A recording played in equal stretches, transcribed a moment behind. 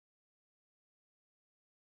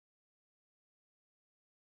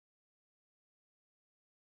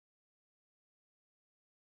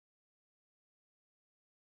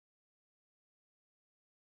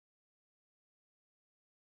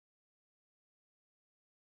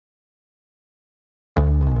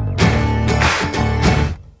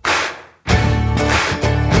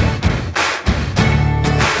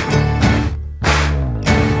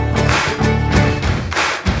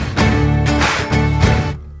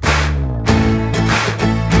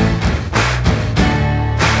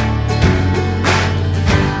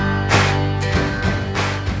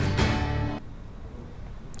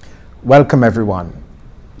Welcome everyone.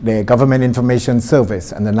 The Government Information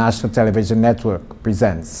Service and the National Television Network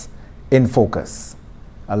presents In Focus,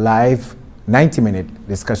 a live 90-minute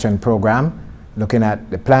discussion program looking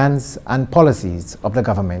at the plans and policies of the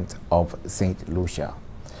government of St. Lucia.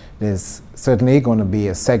 There's certainly going to be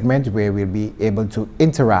a segment where we'll be able to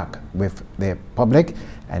interact with the public,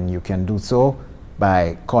 and you can do so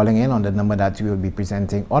by calling in on the number that we will be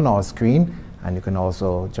presenting on our screen. And you can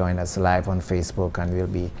also join us live on Facebook, and we'll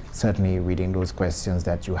be certainly reading those questions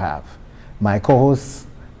that you have. My co-host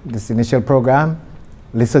this initial program,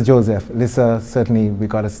 Lisa Joseph. Lisa, certainly we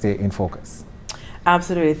got to stay in focus.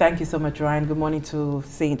 Absolutely. Thank you so much, Ryan. Good morning to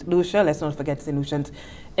St. Lucia. Let's not forget St. Lucians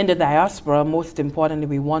in the diaspora. Most importantly,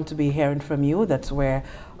 we want to be hearing from you. That's where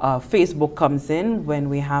Facebook comes in when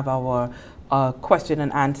we have our question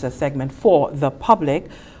and answer segment for the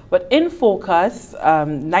public. But In Focus,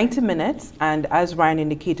 90 minutes, and as Ryan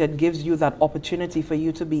indicated, gives you that opportunity for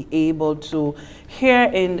you to be able to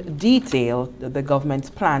hear in detail the government's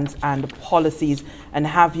plans and policies and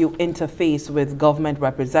have you interface with government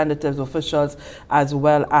representatives, officials, as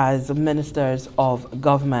well as ministers of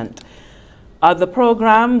government. The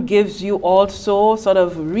program gives you also sort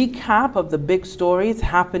of recap of the big stories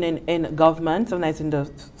happening in government. Sometimes in the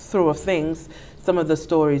throw of things, some of the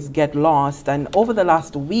stories get lost. And over the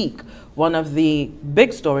last week, one of the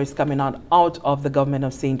big stories coming out of the government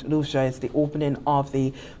of St. Lucia is the opening of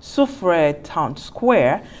the Soufriere Town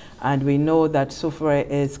Square. And we know that Soufriere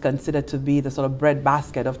is considered to be the sort of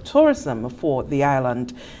breadbasket of tourism for the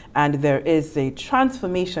island. And there is a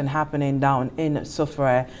transformation happening down in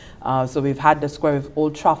Soufriere. So we've had the square with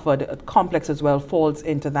Old Trafford complex as well falls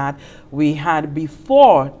into that. We had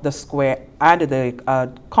before the square and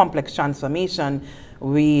the complex transformation,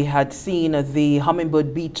 we had seen the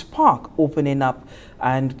Hummingbird Beach Park opening up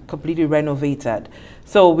and completely renovated.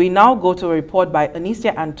 So we now go to a report by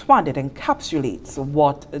Anicia Antoine that encapsulates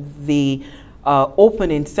what the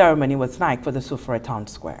opening ceremony was like for the Soufriere Town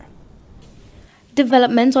Square.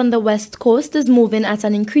 Development on the west coast is moving at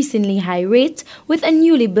an increasingly high rate, with a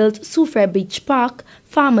newly built Soufriere Beach Park,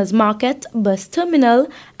 Farmers Market, bus terminal,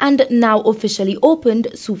 and now officially opened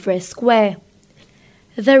Soufriere Square.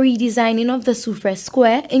 The redesigning of the Soufriere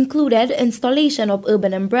Square included installation of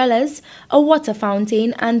urban umbrellas, a water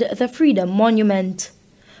fountain, and the Freedom Monument.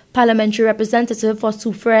 Parliamentary representative for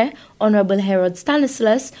Soufriere, Honourable Harold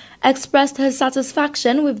Stanislas, expressed his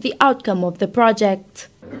satisfaction with the outcome of the project.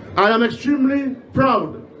 I am extremely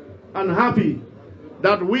proud and happy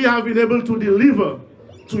that we have been able to deliver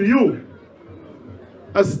to you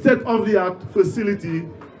a state-of-the-art facility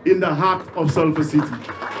in the heart of Sulphur City.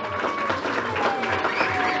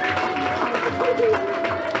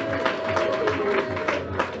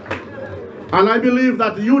 And I believe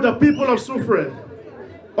that you, the people of Soufriere,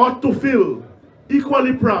 ought to feel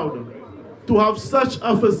equally proud to have such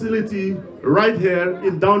a facility right here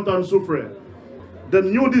in downtown Soufriere. The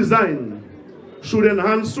new design should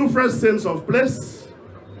enhance Soufriere's sense of place,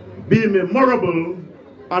 be memorable,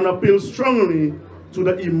 and appeal strongly to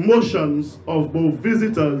the emotions of both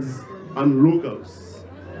visitors and locals.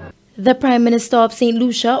 The Prime Minister of St.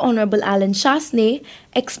 Lucia, Honourable Chastanet,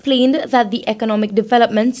 explained that the economic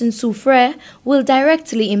developments in Soufriere will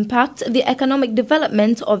directly impact the economic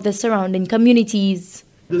development of the surrounding communities.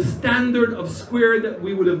 The standard of square that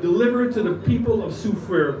we would have delivered to the people of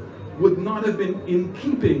Soufriere would not have been in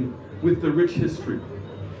keeping with the rich history.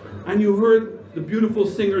 And you heard the beautiful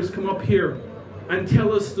singers come up here and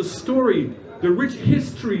tell us the story, the rich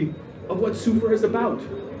history of what Soufriere is about.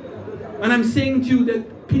 And I'm saying to you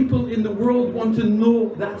that people in the world want to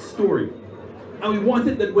know that story. And we want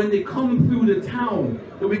it that when they come through the town,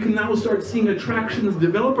 that we can now start seeing attractions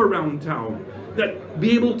develop around town, that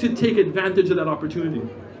be able to take advantage of that opportunity.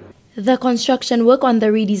 The construction work on the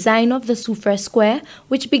redesign of the Soufriere Square,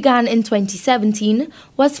 which began in 2017,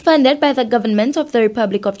 was funded by the government of the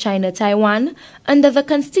Republic of China Taiwan under the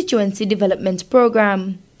Constituency Development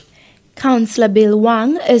Program. Councillor Bill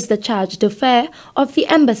Wang is the charge d'affaires of the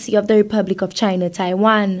Embassy of the Republic of China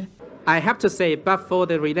Taiwan. I have to say, but for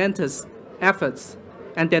the relentless efforts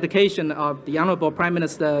and dedication of the Honourable Prime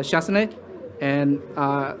Minister Chastanet and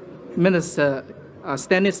Minister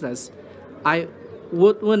Stanislas, I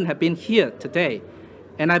wouldn't have been here today.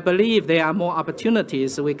 And I believe there are more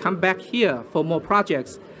opportunities. We come back here for more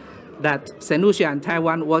projects that St. Lucia and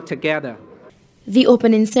Taiwan work together. The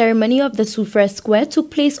opening ceremony of the Soufriere Square took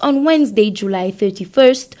place on Wednesday, July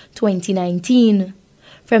 31st, 2019.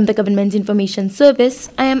 From the Government Information Service,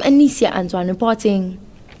 I am Anicia Antoine reporting.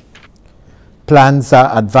 Plans are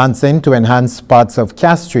advancing to enhance parts of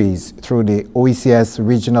Castries through the OECS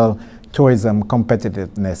Regional Tourism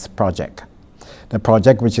Competitiveness Project. The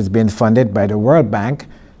project, which is being funded by the World Bank,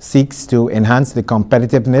 seeks to enhance the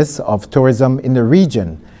competitiveness of tourism in the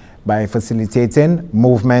region by facilitating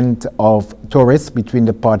movement of tourists between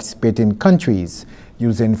the participating countries,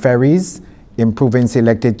 using ferries, improving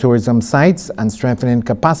selected tourism sites, and strengthening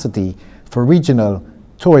capacity for regional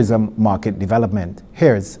tourism market development.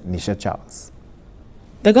 Here's Nisha Charles.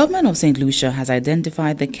 The government of St. Lucia has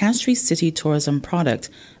identified the Castries City tourism product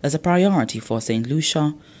as a priority for St.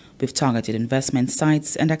 Lucia, with targeted investment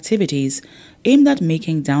sites and activities aimed at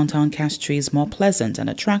making downtown Castries more pleasant and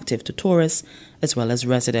attractive to tourists as well as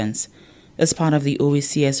residents. As part of the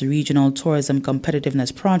OECS Regional Tourism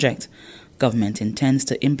Competitiveness Project, government intends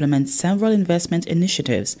to implement several investment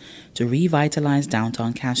initiatives to revitalize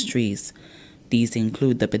downtown Castries. These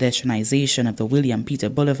include the pedestrianization of the William Peter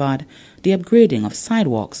Boulevard, the upgrading of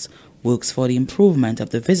sidewalks, works for the improvement of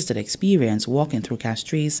the visitor experience walking through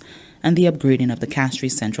Castries, and the upgrading of the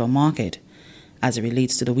Castries Central Market. As it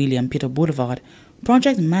relates to the William Peter Boulevard,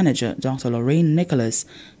 project manager Dr. Lorraine Nicholas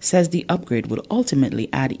says the upgrade will ultimately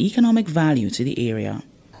add economic value to the area.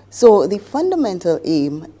 So the fundamental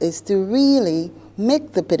aim is to really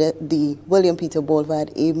make the William Peter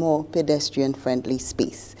Boulevard a more pedestrian-friendly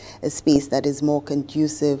space, a space that is more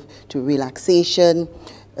conducive to relaxation,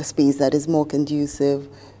 a space that is more conducive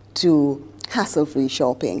to hassle-free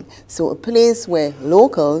shopping. So a place where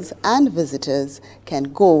locals and visitors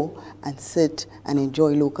can go and sit and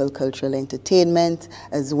enjoy local cultural entertainment,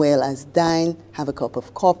 as well as dine, have a cup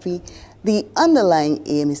of coffee. The underlying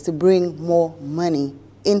aim is to bring more money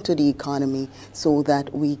into the economy so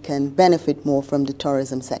that we can benefit more from the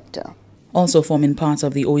tourism sector. Also forming part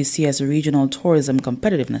of the OECS Regional Tourism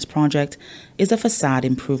Competitiveness Project is a facade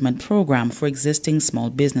improvement program for existing small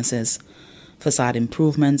businesses. Facade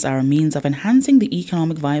improvements are a means of enhancing the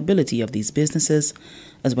economic viability of these businesses,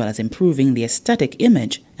 as well as improving the aesthetic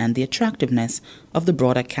image and the attractiveness of the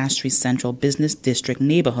broader Castries Central Business District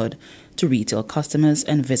neighborhood to retail customers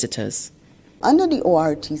and visitors. Under the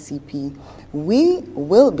ORTCP, we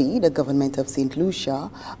will be, the government of St.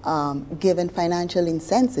 Lucia, given financial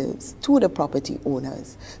incentives to the property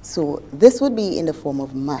owners. So this would be in the form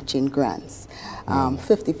of matching grants,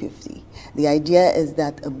 50-50. The idea is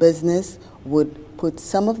that a business would put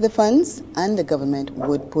some of the funds and the government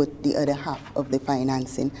would put the other half of the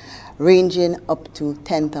financing, ranging up to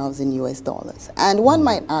 $10,000 US. And one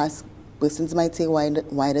might ask, persons might say,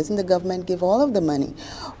 why doesn't the government give all of the money?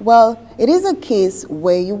 Well, it is a case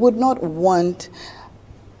where you would not want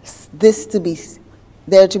this to be,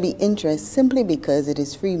 there to be interest simply because it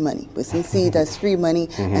is free money. Persons see it as free money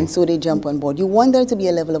and so they jump on board. You want there to be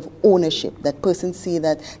a level of ownership, that persons see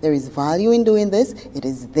that there is value in doing this, it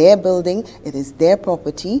is their building, it is their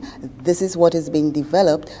property, this is what is being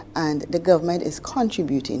developed, and the government is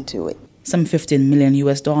contributing to it. Some $15 million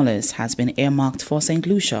US has been earmarked for St.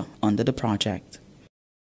 Lucia under the project.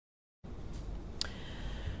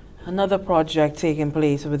 Another project taking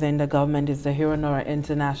place within the government is the Honourable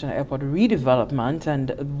International Airport redevelopment,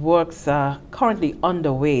 and works are currently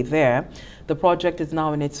underway there. The project is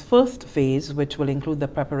now in its first phase, which will include the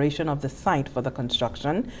preparation of the site for the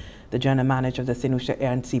construction. The General Manager of the St. Lucia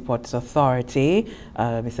Air and Seaports Authority,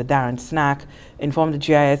 Mr. Darren Snack, informed the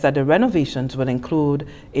GIS that the renovations will include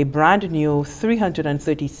a brand new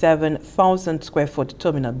 337,000 square foot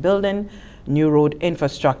terminal building, new road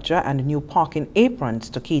infrastructure, and new parking aprons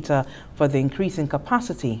to cater for the increasing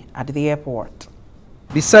capacity at the airport.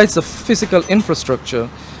 Besides the physical infrastructure,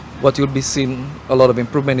 what you'll be seeing a lot of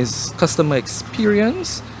improvement is customer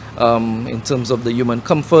experience, in terms of the human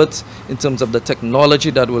comfort, in terms of the technology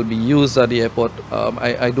that will be used at the airport.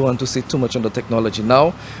 I don't want to say too much on the technology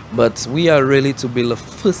now, but we are ready to build a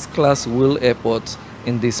first-class world airport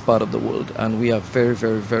in this part of the world, and we are very,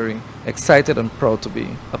 very, very excited and proud to be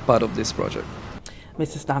a part of this project.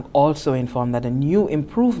 Mr. Stank also informed that the new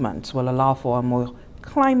improvements will allow for a more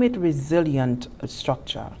climate-resilient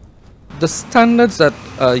structure. The standards that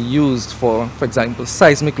are used for example,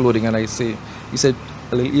 seismic loading, and you said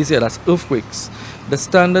a little easier, that's earthquakes. The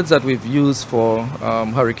standards that we've used for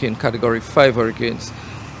hurricane category 5 hurricanes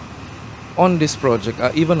on this project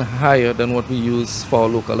are even higher than what we use for our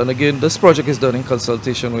local. And again, this project is done in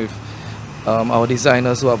consultation with our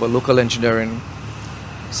designers who have a local engineering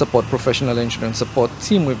support, professional engineering support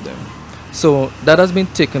team with them. So that has been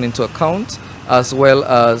taken into account, as well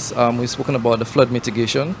as we've spoken about the flood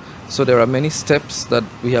mitigation. So there are many steps that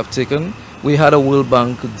we have taken. We had a World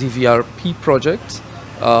Bank DVRP project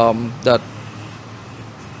that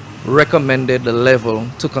recommended the level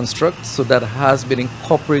to construct, so that has been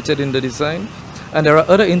incorporated in the design. And there are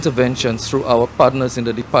other interventions through our partners in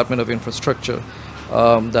the Department of Infrastructure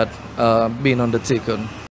that are being undertaken.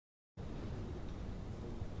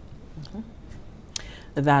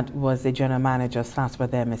 That was the general manager for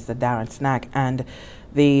there, Mr. Darren Snack. And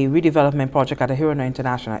the redevelopment project at the Hirono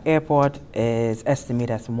International Airport is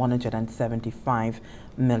estimated as $175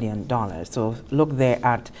 million. So look there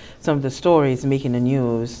at some of the stories making the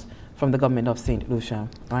news from the government of St. Lucia.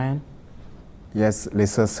 Ryan? Yes,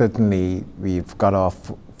 Lisa, certainly we've got our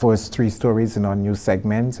first 3 stories in our news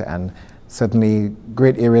segment, and certainly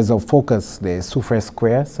great areas of focus. The Soufriere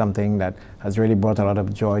Square, something that has really brought a lot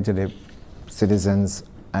of joy to the citizens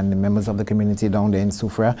and the members of the community down there in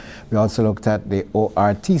Soufriere. We also looked at the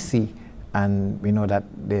ORTC, and we know that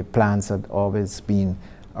the plans had always been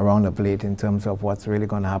around of late in terms of what's really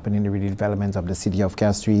going to happen in the redevelopment of the city of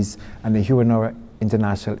Castries and the Honourable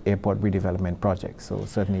International Airport redevelopment project. So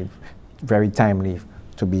certainly very timely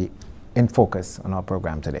to be in focus on our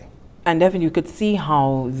program today. And Devin, you could see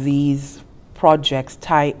how these projects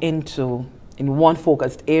tie into in one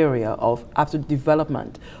focused area of absolute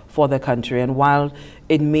development for the country. And while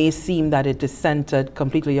it may seem that it is centered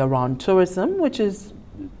completely around tourism, which is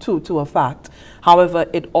to a fact, however,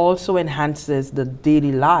 it also enhances the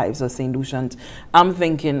daily lives of St. Lucians. I'm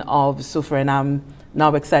thinking of Soufriere, and I'm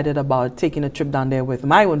now excited about taking a trip down there with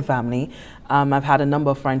my own family. I've had a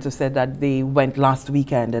number of friends who said that they went last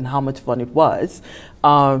weekend and how much fun it was.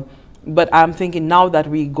 But I'm thinking now that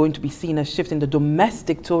we're going to be seeing a shift in the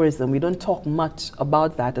domestic tourism, we don't talk much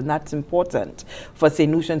about that, and that's important for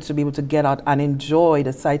St. Lucians to be able to get out and enjoy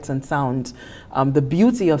the sights and sounds, the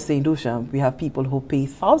beauty of St. Lucia. We have people who pay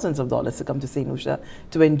thousands of dollars to come to St. Lucia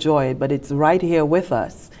to enjoy it, but it's right here with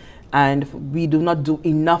us, and we do not do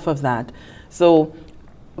enough of that. So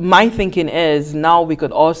my thinking is now we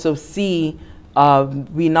could also see,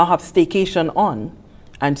 we now have staycation on.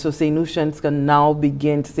 And so St. Lucians can now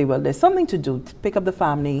begin to say, well, there's something to do. To pick up the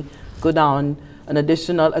family, go down, an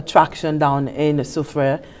additional attraction down in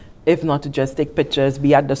Soufriere, if not to just take pictures,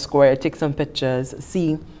 be at the square, take some pictures,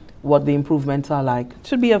 see what the improvements are like. It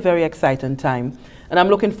should be a very exciting time. And I'm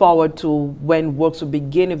looking forward to when works will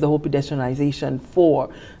begin with the whole pedestrianization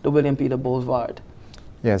for the William Peter Boulevard.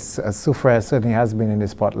 Yes, Soufriere certainly has been in the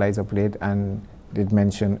spotlight of late, and did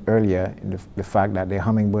mention earlier the fact that the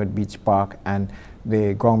Hummingbird Beach Park and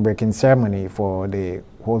the groundbreaking ceremony for the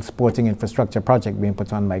whole sporting infrastructure project being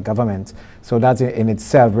put on by government. So that in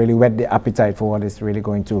itself really whet the appetite for what is really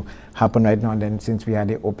going to happen right now. And then since we had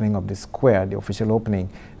the opening of the square, the official opening,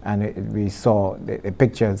 and we saw the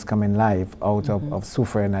pictures coming live out of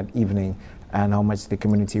Soufriere in that evening, and how much the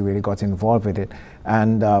community really got involved with it.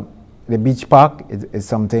 And the beach park is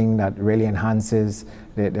something that really enhances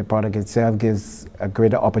the product itself, gives a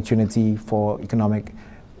greater opportunity for economic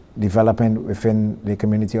development within the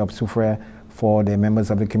community of Soufriere, for the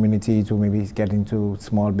members of the community to maybe get into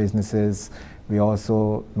small businesses. We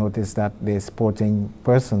also noticed that the sporting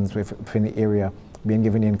persons within the area being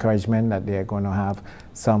given the encouragement that they're going to have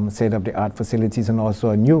some state-of-the-art facilities and also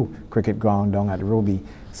a new cricket ground down at Roby.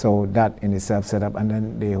 So that in itself set up, and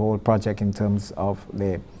then the whole project in terms of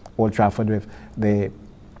the Old Trafford with the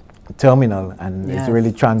terminal, and it's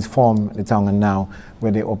really transformed the town. And now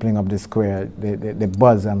with the opening of the square, the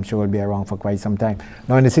buzz I'm sure will be around for quite some time.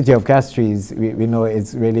 Now in the city of Castries, we know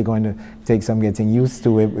it's really going to take some getting used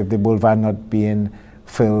to it, with the boulevard not being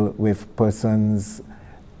filled with persons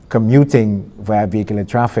commuting via vehicular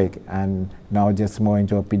traffic, and now just more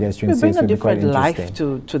into a pedestrian space. We bring a different life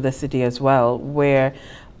to the city as well, where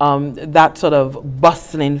that sort of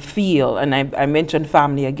bustling feel, and I mentioned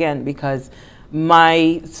family again because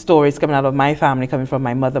my stories coming out of my family, coming from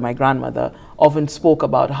my mother, my grandmother, often spoke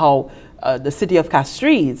about how the city of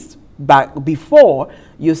Castries back before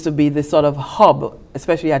used to be this sort of hub,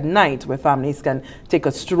 especially at night, where families can take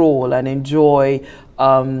a stroll and enjoy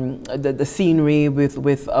the scenery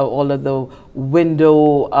with all of the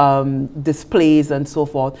window displays and so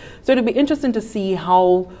forth. So it'll be interesting to see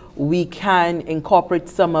how we can incorporate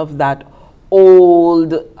some of that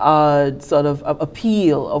old sort of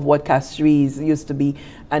appeal of what Castries used to be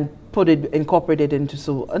and incorporate it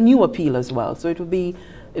into a new appeal as well. So it'll be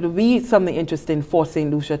something interesting for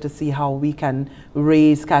St. Lucia to see how we can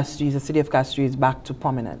raise Castries, the city of Castries, back to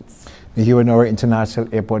prominence. The Honourable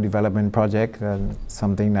International Airport Development Project,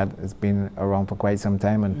 something that has been around for quite some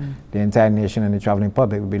time, and the entire nation and the traveling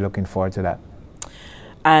public will be looking forward to that.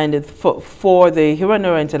 And for the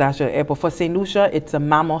Honourable International Airport, for St. Lucia, it's a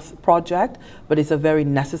mammoth project, but it's a very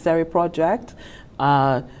necessary project.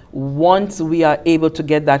 Once we are able to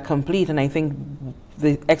get that complete, and I think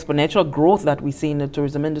the exponential growth that we see in the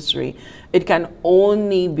tourism industry, it can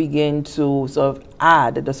only begin to sort of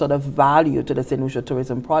add the sort of value to the St. Lucia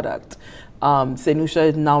tourism product. St.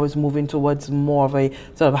 Lucia now is moving towards more of a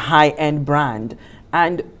sort of high-end brand.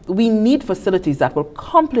 And we need facilities that will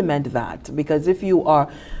complement that, because if you are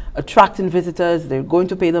attracting visitors, they're going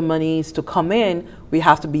to pay the monies to come in, we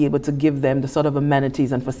have to be able to give them the sort of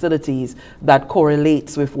amenities and facilities that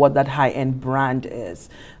correlates with what that high-end brand is.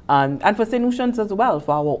 And for St. Lucians as well,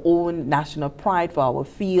 for our own national pride, for our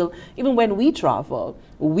feel. Even when we travel,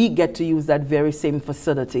 we get to use that very same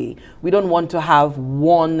facility. We don't want to have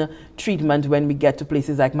one treatment when we get to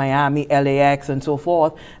places like Miami, LAX, and so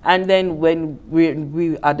forth. And then when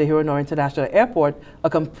we at the Honourable International Airport,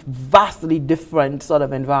 a vastly different sort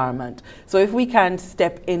of environment. So if we can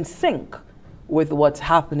step in sync with what's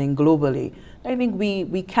happening globally, I think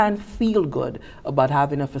we can feel good about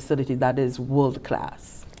having a facility that is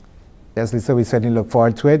world-class. Yes, Lisa, we certainly look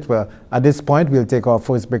forward to it. Well, at this point, we'll take our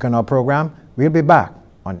first break on our program. We'll be back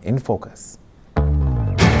on In Focus.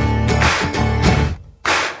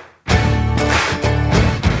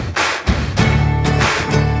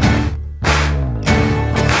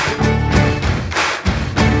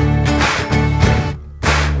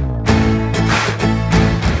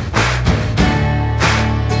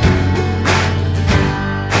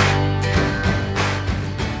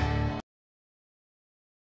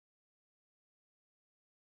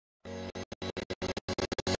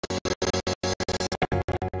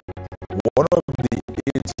 One of the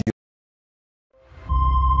aids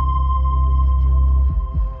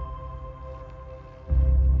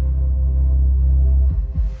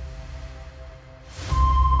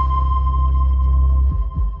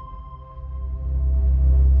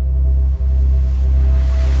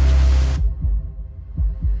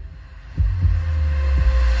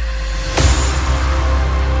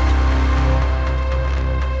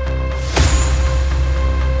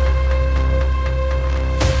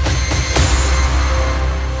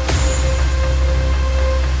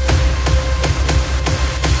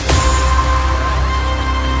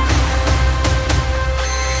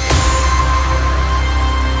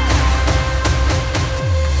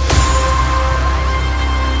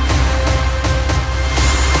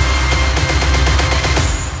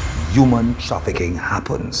human trafficking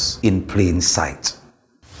happens in plain sight.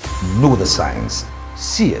 Know the signs,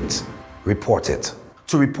 see it, report it.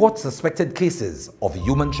 To report suspected cases of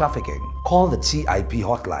human trafficking, call the TIP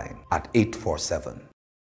hotline at 847.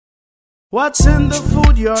 What's in the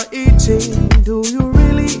food you're eating? Do you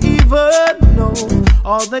really even know?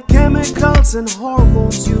 All the chemicals and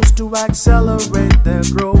hormones used to accelerate their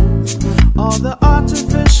growth. All the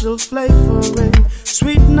artificial flavoring,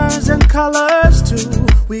 sweeteners and colors too.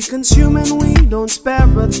 We consume and we don't spare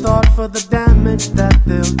a thought for the damage that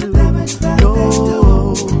they'll do.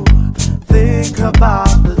 No, think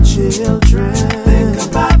about the children. Think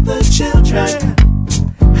about the children.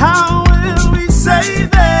 How will we save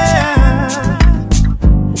them?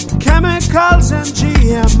 Chemicals and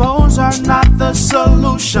GMOs are not the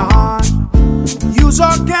solution. Use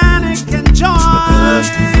organic and join.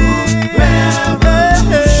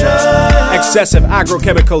 Excessive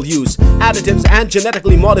agrochemical use, additives and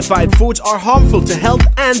genetically modified foods are harmful to health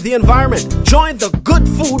and the environment. Join the good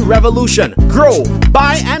food revolution. Grow,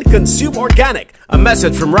 buy and consume organic. A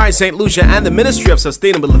message from Rise St. Lucia and the Ministry of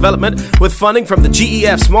Sustainable Development with funding from the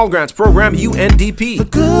GEF Small Grants Program, UNDP. The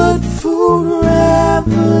good food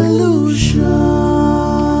revolution.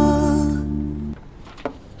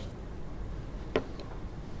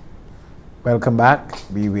 Welcome back.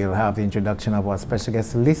 We will have the introduction of our special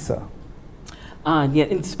guest, Lisa.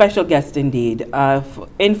 Yeah, special guest indeed.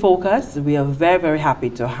 In Focus, we are very, very happy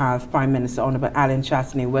to have Prime Minister Honourable Alan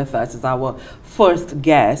Chastanet with us as our first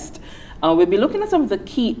guest. We'll be looking at some of the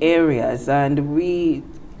key areas, and we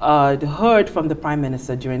heard from the Prime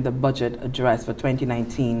Minister during the budget address for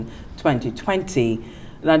 2019-2020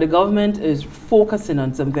 that the government is focusing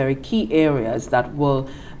on some very key areas that will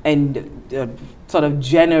sort of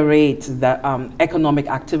generate the economic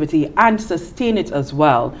activity and sustain it as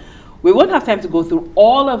well. We won't have time to go through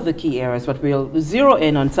all of the key areas, but we'll zero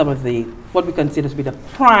in on some of the, what we consider to be the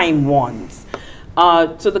prime ones.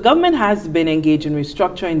 So the government has been engaged in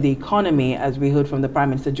restructuring the economy, as we heard from the Prime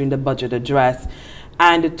Minister during the budget address.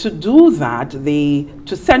 And to do that,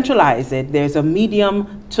 to centralize it, there's a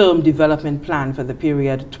medium-term development plan for the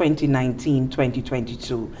period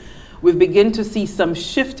 2019-2022. We've begun to see some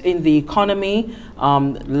shift in the economy.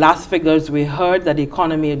 Last figures we heard that the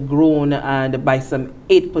economy had grown by some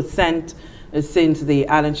 8% since the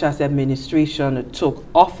Alan Chastanet administration took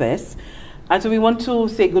office. And so we want to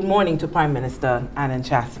say good morning to Prime Minister Alan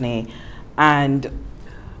Chastanet and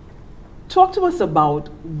talk to us about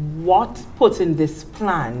what putting this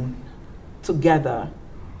plan together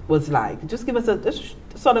was like. Just give us a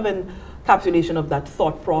sort of an encapsulation of that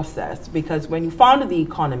thought process? Because when you founded the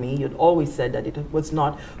economy, you'd always said that it was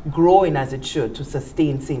not growing as it should to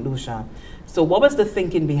sustain St. Lucia. So what was the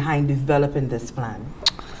thinking behind developing this plan?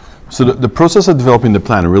 So the process of developing the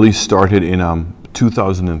plan really started in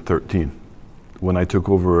 2013 when I took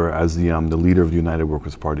over as the leader of the United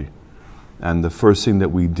Workers' Party. And the first thing that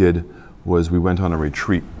we did was we went on a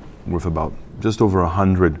retreat with about just over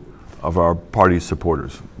 100 of our party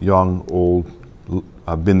supporters, young, old,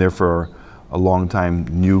 been there for a long time,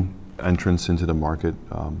 new entrants into the market,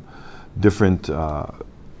 different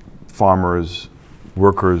farmers,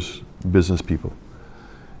 workers, business people.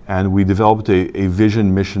 And we developed a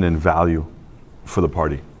vision, mission, and value for the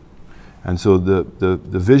party. And so the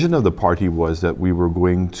vision of the party was that we were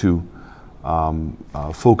going to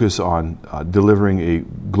focus on delivering a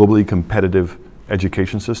globally competitive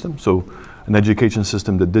education system. So an education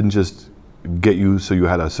system that didn't just get you so you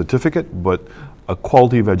had a certificate, but a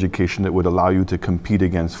quality of education that would allow you to compete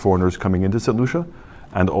against foreigners coming into St. Lucia,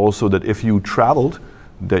 and also that if you traveled,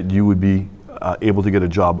 that you would be able to get a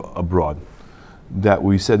job abroad. That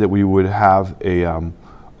we said that we would have a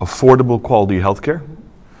affordable quality healthcare.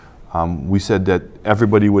 We said that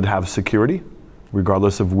everybody would have security,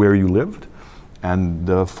 regardless of where you lived. And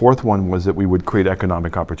the fourth one was that we would create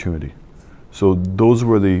economic opportunity. So those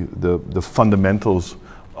were the fundamentals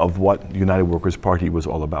of what United Workers' Party was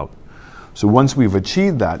all about. So once we've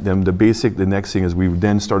achieved that, then the next thing is we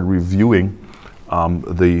then started reviewing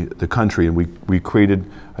the country, and we created,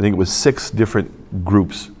 I think it was 6 different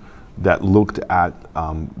groups that looked at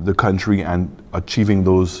the country and achieving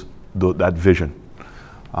that vision.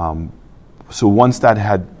 So once that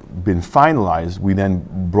had been finalized, we then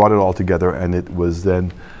brought it all together, and it was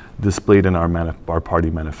then displayed in our party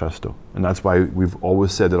manifesto. And that's why we've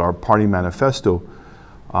always said that our party manifesto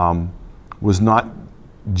was not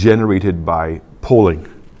generated by polling.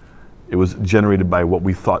 It was generated by what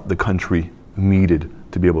we thought the country needed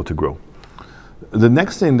to be able to grow. The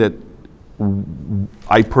next thing that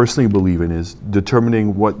I personally believe in is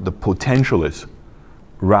determining what the potential is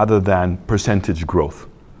rather than percentage growth.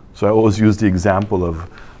 So I always use the example of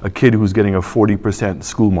a kid who's getting a 40%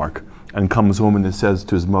 school mark and comes home and says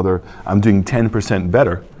to his mother, I'm doing 10%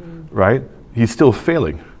 better, right? He's still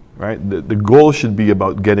failing, right? The goal should be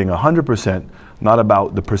about getting 100%, not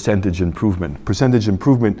about the percentage improvement. Percentage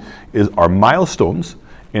improvement is our milestones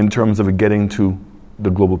in terms of getting to the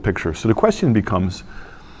global picture. So the question becomes,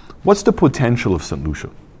 what's the potential of St. Lucia?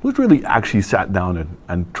 Who's really actually sat down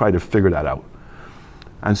and tried to figure that out?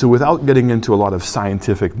 And so without getting into a lot of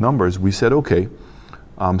scientific numbers, we said, okay,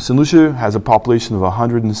 St. Lucia has a population of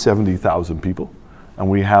 170,000 people, and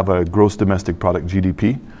we have a gross domestic product,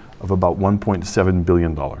 GDP, of about $1.7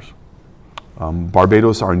 billion.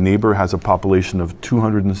 Barbados, our neighbor, has a population of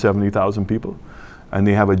 270,000 people, and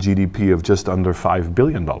they have a GDP of just under $5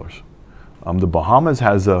 billion. The Bahamas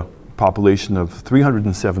has a population of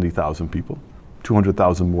 370,000 people,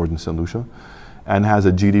 200,000 more than St. Lucia, and has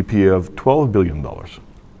a GDP of $12 billion.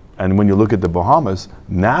 And when you look at the Bahamas,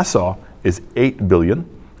 Nassau is $8 billion,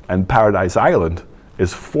 and Paradise Island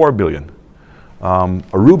is $4 billion.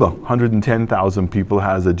 Aruba, 110,000 people,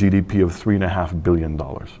 has a GDP of $3.5 billion.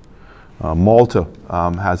 Malta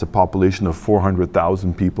has a population of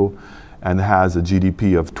 400,000 people and has a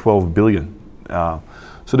GDP of 12 billion.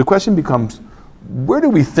 So the question becomes, where do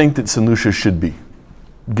we think that St. Lucia should be,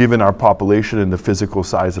 given our population and the physical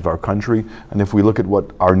size of our country, and if we look at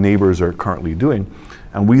what our neighbors are currently doing?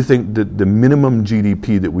 And we think that the minimum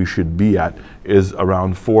GDP that we should be at is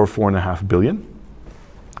around $4.5 billion.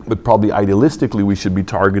 But probably idealistically, we should be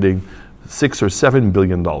targeting $6 or $7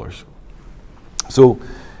 billion. So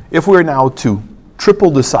if we're now to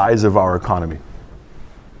triple the size of our economy,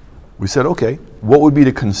 we said, okay, what would be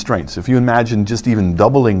the constraints? If you imagine just even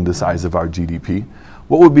doubling the size of our GDP,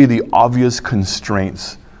 what would be the obvious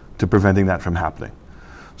constraints to preventing that from happening?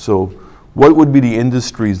 So what would be the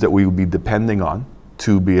industries that we would be depending on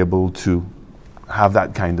to be able to have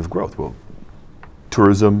that kind of growth? Well,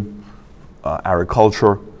 tourism,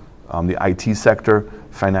 agriculture, the IT sector,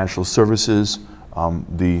 financial services,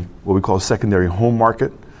 the what we call secondary home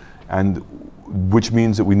market, and which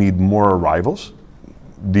means that we need more arrivals.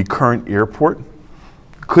 The current airport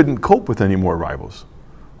couldn't cope with any more arrivals.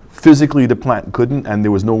 Physically, the plant couldn't, and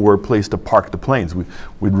there was nowhere place to park the planes.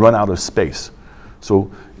 We'd run out of space.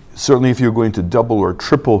 So certainly if you're going to double or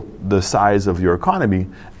triple the size of your economy,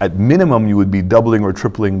 at minimum you would be doubling or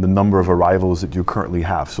tripling the number of arrivals that you currently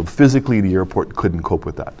have. So physically the airport couldn't cope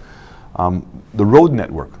with that. The road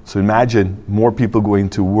network. So imagine more people going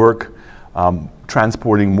to work,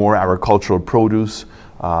 transporting more agricultural produce,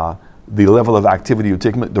 the level of activity you're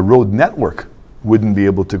taking. The road network wouldn't be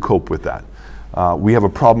able to cope with that. We have a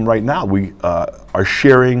problem right now. We are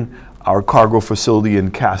sharing our cargo facility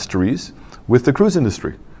in Castries with the cruise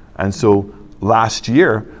industry. And so last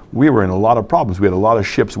year, we were in a lot of problems. We had a lot of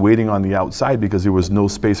ships waiting on the outside because there was no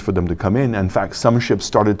space for them to come in. In fact, some ships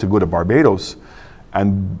started to go to Barbados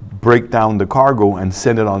and break down the cargo and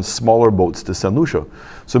send it on smaller boats to St. Lucia.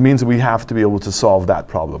 So it means we have to be able to solve that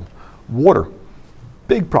problem. Water,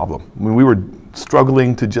 big problem. I mean, we were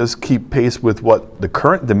struggling to just keep pace with what the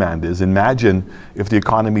current demand is. Imagine if the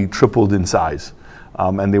economy tripled in size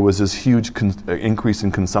and there was this huge increase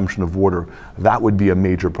in consumption of water. That would be a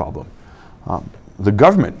major problem. The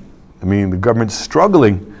government, I mean, the government's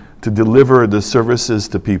struggling to deliver the services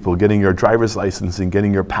to people, getting your driver's licensing,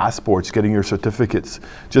 getting your passports, getting your certificates,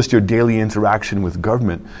 just your daily interaction with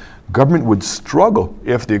government. Government would struggle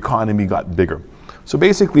if the economy got bigger. So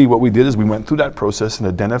basically what we did is we went through that process and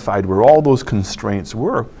identified where all those constraints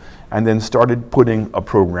were and then started putting a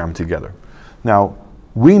program together. Now,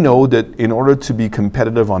 we know that in order to be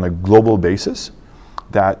competitive on a global basis,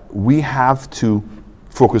 that we have to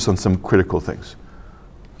focus on some critical things.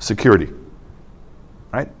 Security,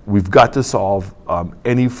 right? We've got to solve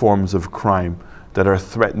any forms of crime that are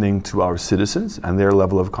threatening to our citizens and their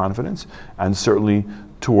level of confidence, and certainly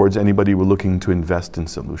towards anybody we're looking to invest in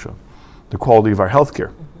St. Lucia. The quality of our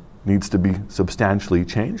healthcare needs to be substantially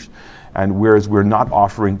changed, and whereas we're not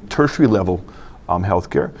offering tertiary level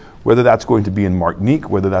healthcare, whether that's going to be in Martinique,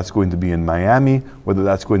 whether that's going to be in Miami, whether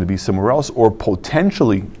that's going to be somewhere else, or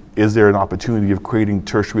potentially is there an opportunity of creating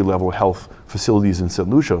tertiary level health facilities in St.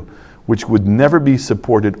 Lucia, which would never be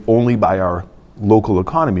supported only by our local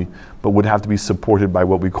economy, but would have to be supported by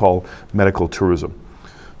what we call medical tourism.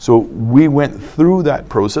 So we went through that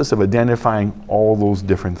process of identifying all those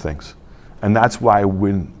different things. And that's why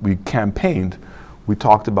when we campaigned, we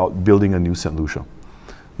talked about building a new St. Lucia.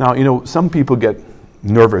 Now, you know, some people get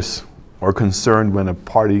nervous or concerned when a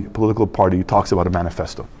political party talks about a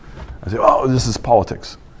manifesto. I say, oh, this is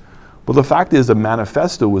politics. But the fact is, the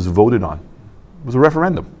manifesto was voted on. It was a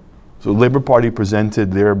referendum. So the Labour Party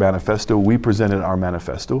presented their manifesto, we presented our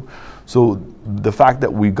manifesto. So the fact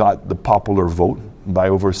that we got the popular vote by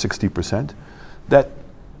over 60%,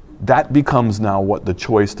 that becomes now what the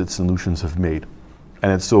choice that solutions have made.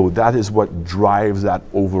 And so that is what drives that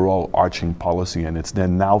overall arching policy. And it's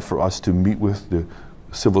then now for us to meet with the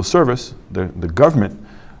civil service, the government,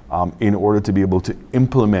 in order to be able to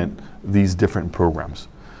implement these different programs.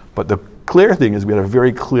 But the clear thing is we had a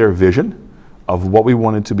very clear vision of what we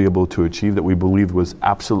wanted to be able to achieve that we believed was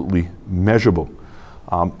absolutely measurable.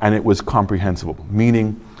 And it was comprehensible,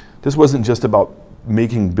 meaning this wasn't just about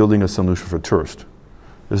building a St. Lucia for tourists.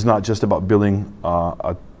 It's not just about building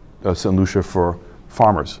a St. Lucia for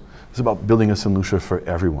farmers. It's about building a St. Lucia for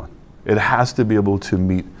everyone. It has to be able to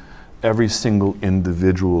meet every single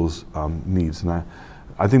individual's needs. And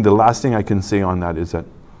I think the last thing I can say on that is that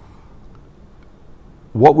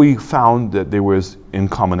what we found that there was in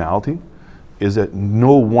commonality is that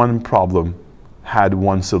no one problem had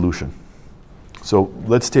one solution. So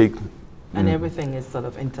let's take... And everything is sort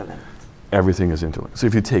of interlinked. Everything is interlinked. So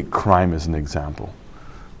if you take crime as an example,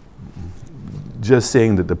 just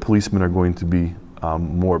saying that the policemen are going to be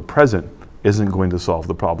more present isn't going to solve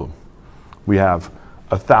the problem. We have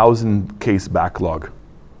 1,000 case backlog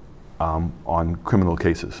on criminal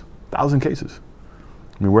cases, 1,000 cases.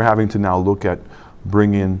 I mean, we're having to now look at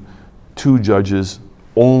bring in 2 judges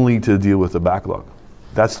only to deal with the backlog.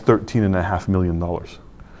 That's $13.5 million.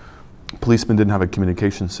 Policemen didn't have a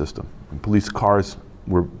communication system. And police cars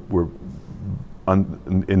were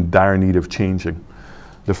in dire need of changing.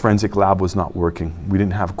 The forensic lab was not working. We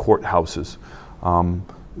didn't have courthouses.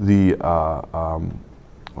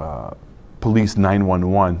 Police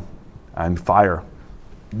 911 and fire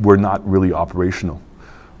were not really operational.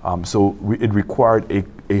 So it required a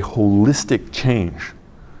holistic change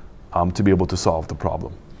to be able to solve the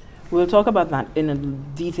problem. We'll talk about that in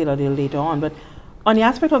detail a little later on, but on the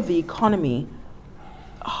aspect of the economy,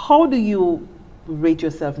 how do you rate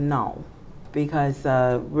yourself now? Because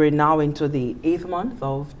we're now into the 8th month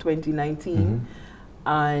of 2019,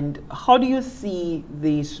 and how do you see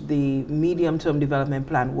the medium-term development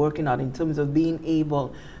plan working out in terms of being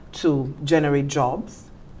able to generate jobs?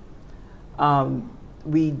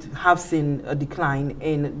 We have seen a decline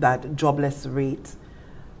in that jobless rate.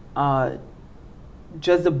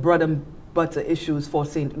 Just the bread and butter issues for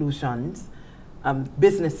St. Lucians,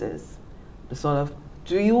 businesses,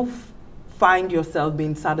 do you find yourself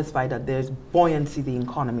being satisfied that there's buoyancy in the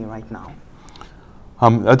economy right now?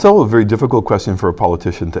 That's all a very difficult question for a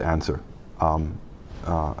politician to answer. I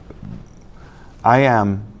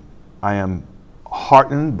am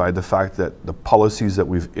heartened by the fact that the policies that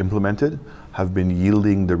we've implemented have been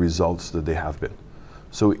yielding the results that they have been.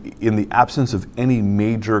 So in the absence of any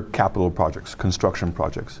major capital projects, construction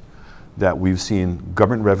projects, that we've seen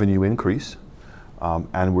government revenue increase,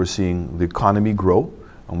 and we're seeing the economy grow,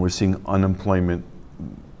 and we're seeing unemployment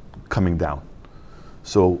coming down.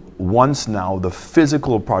 So once now the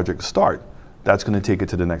physical projects start, that's going to take it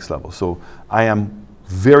to the next level. So I am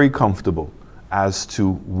very comfortable as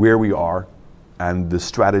to where we are and the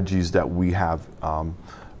strategies that we have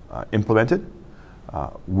implemented.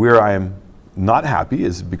 Where I am not happy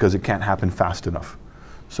is because it can't happen fast enough.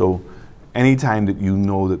 So anytime that you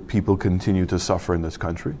know that people continue to suffer in this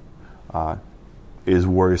country is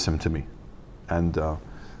worrisome to me. And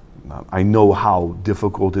I know how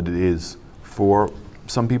difficult it is for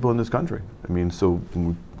some people in this country. I mean, so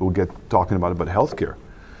we'll get talking about healthcare.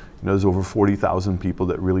 You know, there's over 40,000 people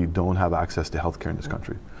that really don't have access to healthcare in this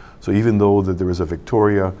country. So even though that there is a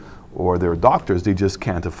Victoria or there are doctors, they just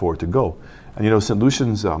can't afford to go. And you know, St.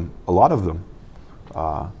 Lucians, a lot of them,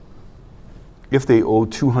 if they owe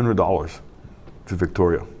 $200 to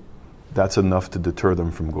Victoria, that's enough to deter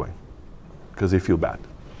them from going because they feel bad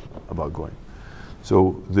about going.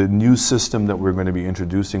 So the new system that we're going to be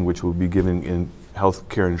introducing, which will be giving in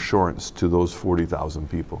healthcare insurance to those 40,000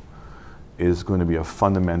 people, is going to be a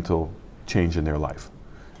fundamental change in their life.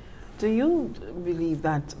 Do you believe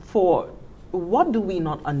that what do we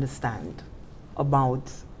not understand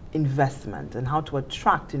about investment and how to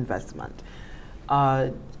attract investment?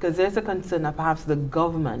 Because there's a concern that perhaps the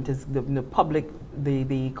government is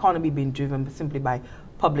the economy being driven simply by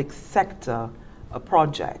public sector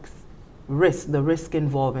projects, the risk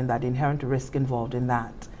involved in that, inherent risk involved in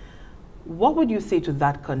that. What would you say to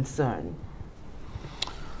that concern?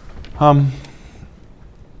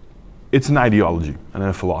 It's an ideology and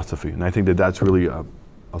a philosophy, and I think that that's really a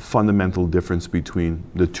fundamental difference between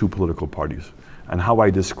the two political parties. And how I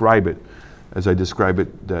describe it, as I describe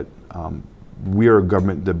it, that we are a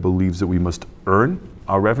government that believes that we must earn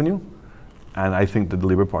our revenue, and I think that the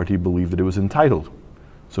Labour Party believed that it was entitled.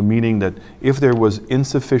 So meaning that if there was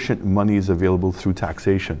insufficient monies available through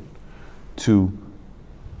taxation to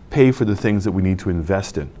pay for the things that we need to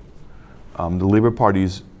invest in, the Labour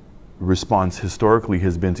Party's response historically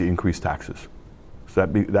has been to increase taxes. So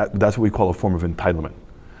that's what we call a form of entitlement.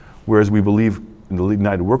 Whereas we believe in the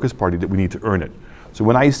United Workers' Party that we need to earn it. So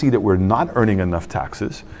when I see that we're not earning enough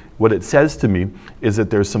taxes, what it says to me is that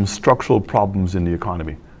there's some structural problems in the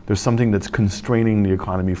economy. There's something that's constraining the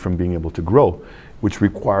economy from being able to grow, which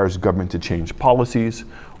requires government to change policies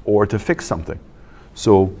or to fix something.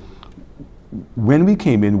 So when we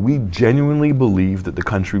came in, we genuinely believed that the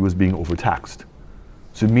country was being overtaxed.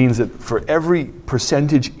 So it means that for every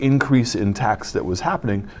percentage increase in tax that was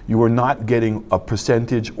happening, you were not getting a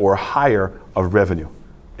percentage or higher of revenue.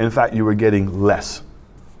 In fact, you were getting less.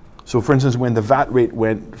 So for instance, when the VAT rate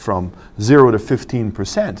went from 0 to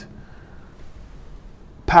 15%,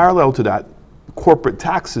 parallel to that, corporate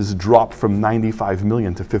taxes dropped from 95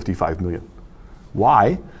 million to 55 million.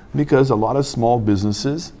 Why? Because a lot of small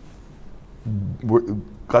businesses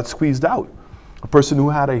got squeezed out. A person who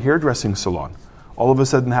had a hairdressing salon, all of a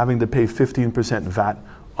sudden having to pay 15% VAT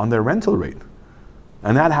on their rental rate.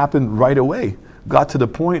 And that happened right away. Got to the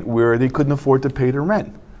point where they couldn't afford to pay their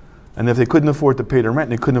rent. And if they couldn't afford to pay their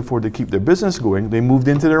rent, and they couldn't afford to keep their business going, they moved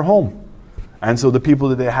into their home. And so the people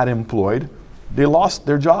that they had employed, they lost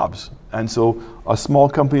their jobs. And so a small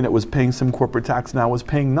company that was paying some corporate tax now was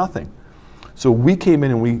paying nothing. So we came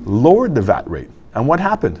in and we lowered the VAT rate. And what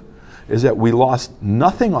happened is that we lost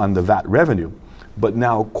nothing on the VAT revenue, but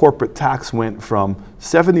now corporate tax went from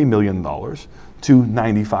 $70 million to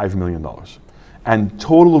 $95 million. And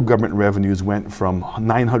total government revenues went from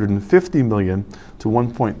 $950 million to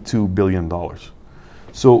 $1.2 billion.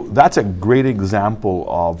 So that's a great example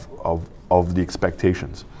of the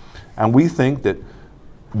expectations. And we think that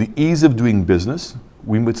the ease of doing business,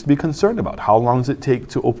 we must be concerned about. How long does it take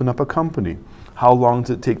to open up a company? How long does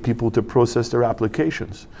it take people to process their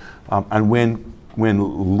applications? And when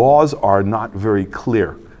laws are not very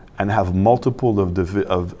clear and have multiple of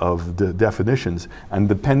the definitions, and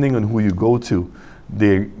depending on who you go to,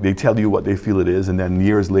 they tell you what they feel it is, and then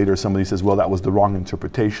years later somebody says, well, that was the wrong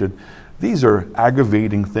interpretation. These are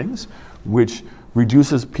aggravating things which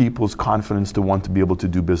reduces people's confidence to want to be able to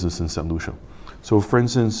do business in St. Lucia. So for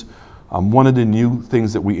instance, one of the new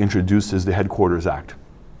things that we introduced is the Headquarters Act,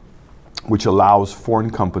 which allows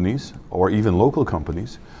foreign companies or even local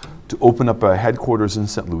companies to open up a headquarters in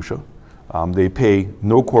St. Lucia. They pay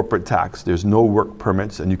no corporate tax, there's no work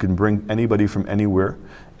permits, and you can bring anybody from anywhere,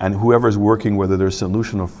 and whoever's working, whether they're St.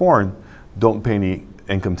 Lucian or foreign, don't pay any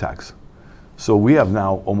income tax. So we have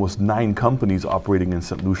now almost 9 companies operating in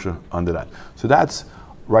St. Lucia under that. So that's,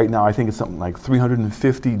 right now, I think it's something like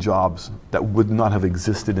 350 jobs that would not have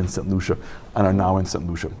existed in St. Lucia and are now in St.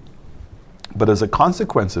 Lucia. But as a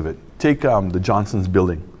consequence of it, take the Johnson's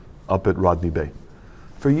building up at Rodney Bay.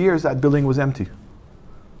 For years, that building was empty.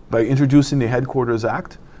 By introducing the Headquarters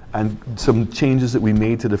Act and some changes that we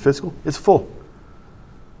made to the fiscal, it's full.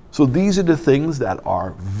 So these are the things that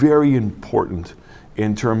are very important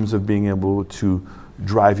in terms of being able to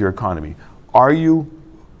drive your economy. Are you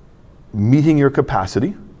meeting your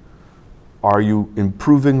capacity? Are you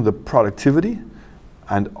improving the productivity?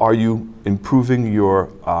 And are you improving your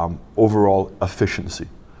overall efficiency?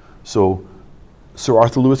 So Sir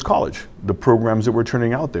Arthur Lewis College, the programs that we're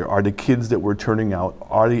turning out there, are the kids that we're turning out,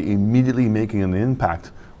 are they immediately making an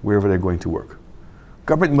impact wherever they're going to work?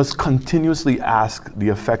 Government must continuously ask the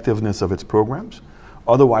effectiveness of its programs,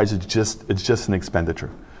 otherwise it's just an expenditure.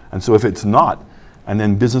 And so if it's not, and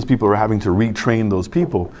then business people are having to retrain those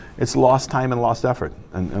people, it's lost time and lost effort.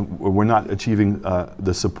 And we're not achieving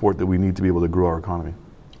the support that we need to be able to grow our economy.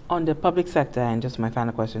 On the public sector, and just my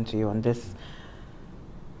final question to you on this,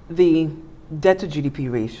 the debt to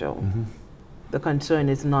GDP ratio, the concern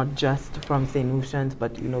is not just from St. Lucians,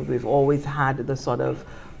 but we've always had the sort of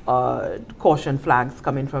caution flags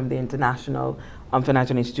coming from the international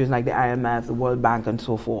financial institutions like the IMF, the World Bank, and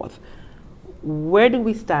so forth. Where do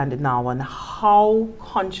we stand now, and how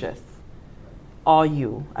conscious are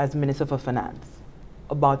you as Minister for Finance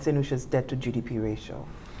about St. Lucia's debt to GDP ratio?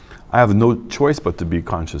 I have no choice but to be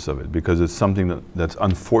conscious of it, because it's something that's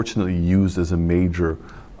unfortunately used as a major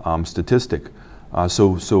statistic.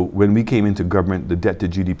 So when we came into government, the debt to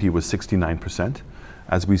GDP was 69%.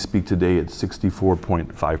 As we speak today, it's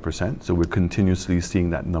 64.5%. So we're continuously seeing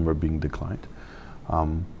that number being declined.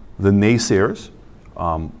 The naysayers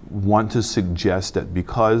want to suggest that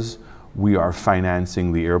because we are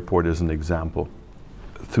financing the airport, as an example,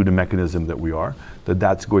 through the mechanism that we are,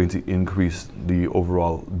 that's going to increase the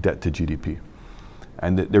overall debt to GDP.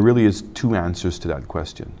 And there really is 2 answers to that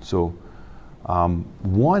question. So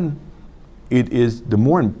one, it is the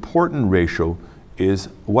more important ratio is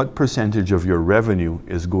what percentage of your revenue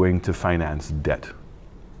is going to finance debt.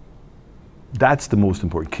 That's the most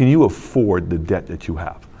important. Can you afford the debt that you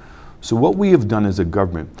have? So what we have done as a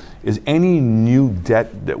government is any new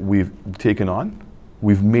debt that we've taken on,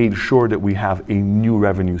 we've made sure that we have a new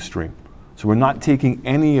revenue stream. So we're not taking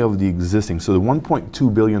any of the existing. So the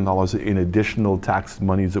 $1.2 billion in additional tax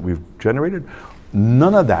monies that we've generated,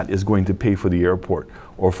 none of that is going to pay for the airport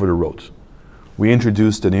or for the roads. We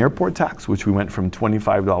introduced an airport tax, which we went from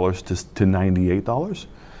 $25 to $98,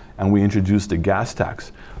 and we introduced a gas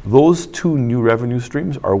tax. Those 2 new revenue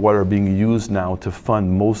streams are what are being used now to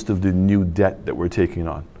fund most of the new debt that we're taking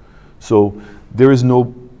on. So there is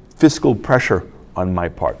no fiscal pressure on my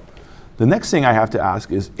part. The next thing I have to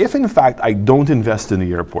ask is, if in fact I don't invest in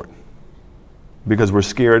the airport because we're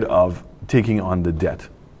scared of taking on the debt,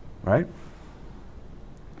 right?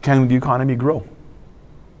 Can the economy grow?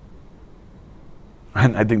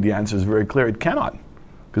 And I think the answer is very clear, it cannot.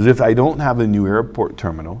 Because if I don't have a new airport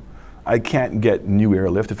terminal, I can't get new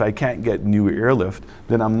airlift. If I can't get new airlift,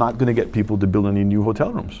 then I'm not going to get people to build any new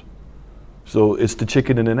hotel rooms. So it's the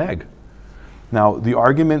chicken and an egg. Now, the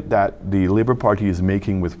argument that the Labour Party is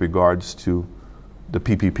making with regards to the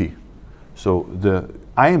PPP. So the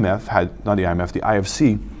IMF had, not the IMF, the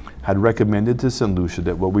IFC had recommended to St. Lucia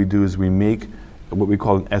that what we do is we make what we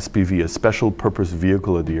call an SPV, a special purpose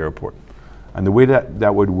vehicle at the airport. And the way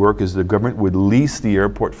that would work is the government would lease the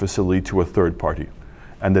airport facility to a third party,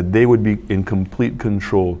 and that they would be in complete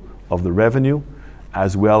control of the revenue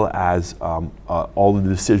as well as all the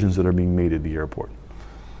decisions that are being made at the airport.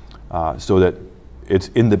 So that it's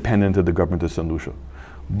independent of the government of St. Lucia.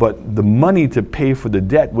 But the money to pay for the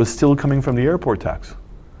debt was still coming from the airport tax.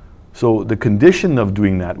 So the condition of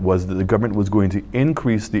doing that was that the government was going to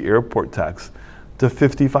increase the airport tax to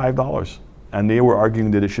 $55. And they were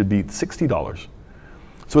arguing that it should be $60.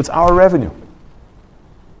 So it's our revenue.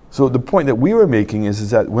 So the point that we were making is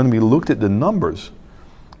that when we looked at the numbers,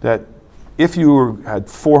 that if you had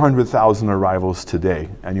 400,000 arrivals today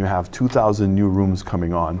and you have 2,000 new rooms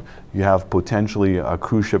coming on, you have potentially a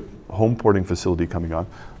cruise ship home porting facility coming on,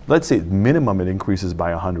 let's say at minimum it increases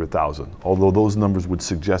by 100,000, although those numbers would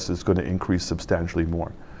suggest it's going to increase substantially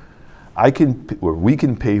more. We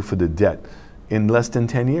can pay for the debt in less than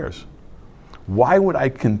 10 years. Why would I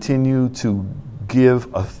continue to give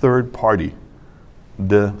a third party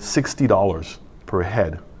the $60 per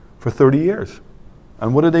head for 30 years?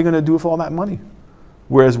 And what are they going to do with all that money?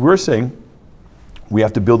 Whereas we're saying we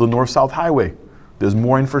have to build a north-south highway There's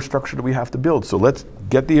more infrastructure that we have to build. So let's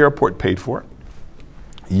get the airport paid for,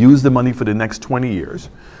 use the money for the next 20 years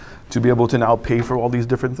to be able to now pay for all these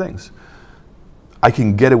different things. I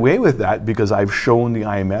can get away with that because I've shown the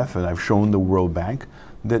IMF and I've shown the World Bank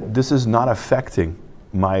that this is not affecting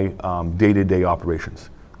my day-to-day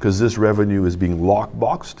operations, because this revenue is being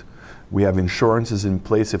lockboxed. We have insurances in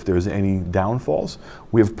place if there's any downfalls.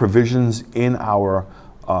 We have provisions in our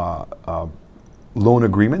loan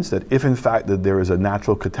agreements that if in fact that there is a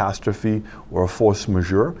natural catastrophe or a force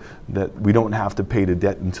majeure, that we don't have to pay the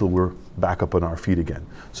debt until we're back up on our feet again.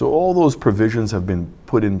 So all those provisions have been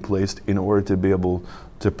put in place in order to be able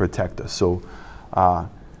to protect us. So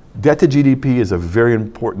debt to GDP is a very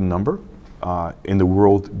important number in the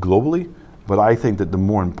world globally, but I think that the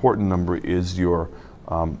more important number is your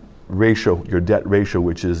ratio, your debt ratio,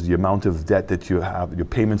 which is the amount of debt that you have, your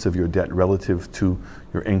payments of your debt relative to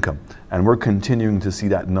your income. And we're continuing to see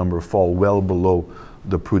that number fall well below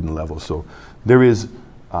the prudent level. So there is,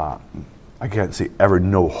 I can't say ever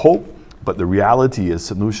no hope, but the reality is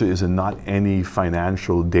St. Lucia is in not any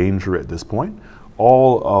financial danger at this point.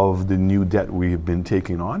 All of the new debt we've been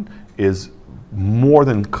taking on is more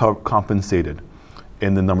than compensated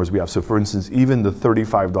in the numbers we have. So for instance, even the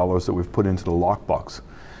 $35 that we've put into the lockbox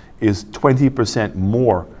is 20%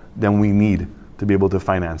 more than we need to be able to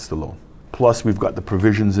finance the loan. Plus we've got the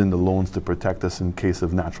provisions in the loans to protect us in case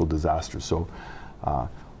of natural disasters. So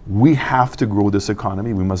we have to grow this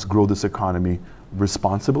economy. We must grow this economy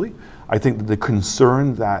responsibly. I think that the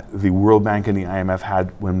concern that the World Bank and the IMF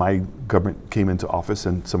had when my government came into office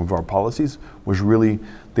and some of our policies was really,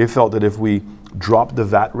 they felt that if we dropped the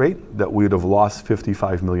VAT rate, that we would have lost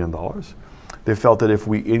 $55 million. They felt that if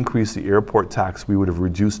we increased the airport tax, we would have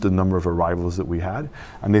reduced the number of arrivals that we had.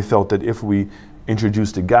 And they felt that if we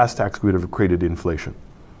introduced a gas tax, we would have created inflation.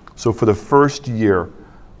 So for the first year,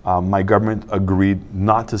 my government agreed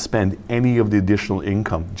not to spend any of the additional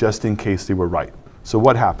income just in case they were right. So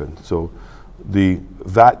what happened? So the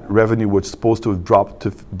VAT revenue was supposed to have dropped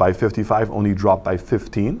by 55, only dropped by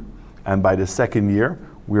 15. And by the second year,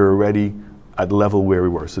 we were already at the level where we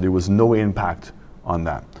were. So there was no impact on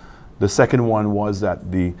that. The second one was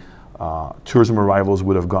that the tourism arrivals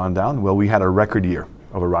would have gone down. Well, we had a record year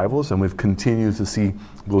of arrivals, and we've continued to see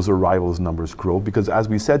those arrivals numbers grow, because as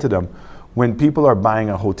we said to them, when people are buying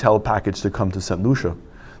a hotel package to come to St. Lucia,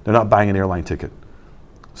 they're not buying an airline ticket.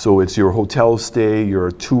 So it's your hotel stay, your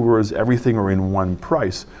tours, everything are in one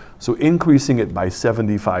price. So increasing it by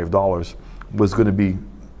 $75 was going to be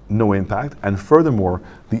no impact. And furthermore,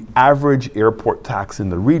 the average airport tax in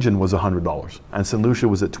the region was $100, and St. Lucia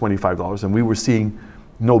was at $25, and we were seeing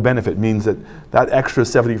no benefit. Means that that extra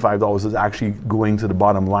 $75 is actually going to the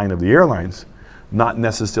bottom line of the airlines, not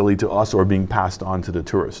necessarily to us or being passed on to the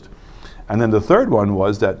tourist. And then the third one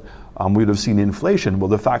was that we'd have seen inflation. Well,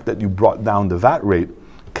 the fact that you brought down the VAT rate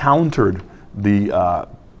countered the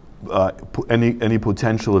any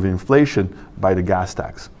potential of inflation by the gas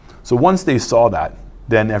tax. So once they saw that,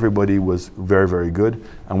 then everybody was very, very good,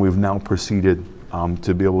 and we've now proceeded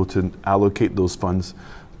to be able to allocate those funds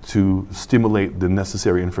to stimulate the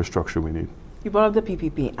necessary infrastructure we need. You brought up the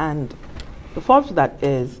PPP, and the follow-up to that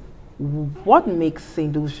is, what makes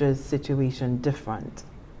St. Lucia's situation different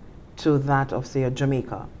to that of, say, a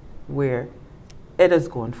Jamaica, where it has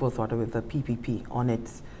gone full throttle with the PPP on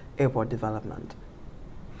its airport development?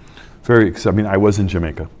 I mean, I was in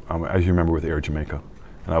Jamaica, as you remember, with Air Jamaica,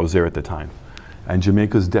 and I was there at the time. And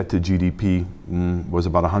Jamaica's debt to GDP was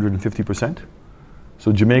about 150%.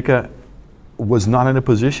 So Jamaica was not in a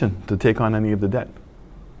position to take on any of the debt.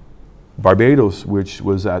 Barbados, which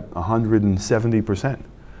was at 170%,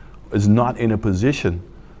 is not in a position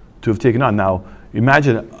to have taken on. Now,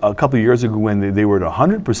 imagine a couple of years ago when they were at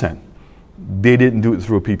 100%, they didn't do it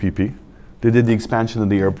through a PPP. They did the expansion of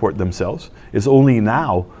the airport themselves. It's only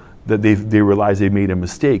now that they realize they made a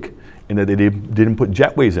mistake in that they didn't put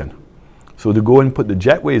jetways in. So to go and put the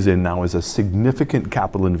jetways in now is a significant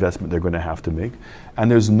capital investment they're going to have to make. And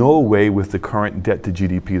there's no way with the current debt to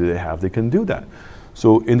GDP that they have, they can do that.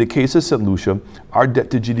 So in the case of St. Lucia, our debt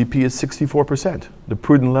to GDP is 64%. The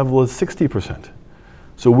prudent level is 60%.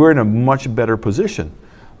 So we're in a much better position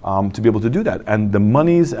to be able to do that. And the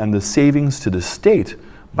monies and the savings to the state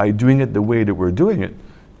by doing it the way that we're doing it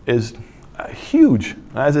is huge.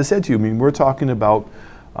 As I said to you, I mean, we're talking about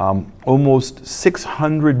almost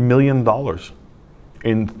 $600 million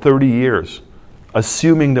in 30 years,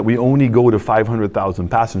 assuming that we only go to 500,000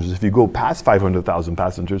 passengers. If you go past 500,000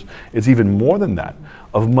 passengers, it's even more than that,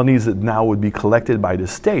 of monies that now would be collected by the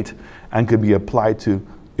state and could be applied to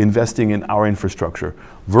investing in our infrastructure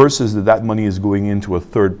versus that money is going into a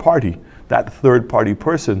third party. That third party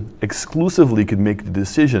person exclusively could make the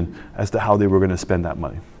decision as to how they were going to spend that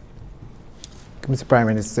money. Mr. Prime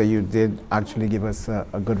Minister, you did actually give us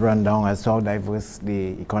a good rundown as to how diverse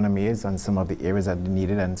the economy is and some of the areas that are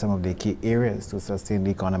needed and some of the key areas to sustain the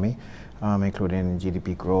economy, including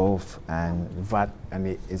GDP growth and VAT and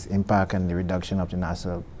its impact and the reduction of the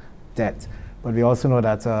national debt. But we also know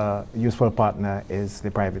that a useful partner is the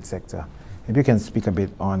private sector. If you can speak a bit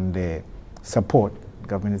on the support the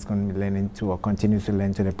government is going to be lending to or continues to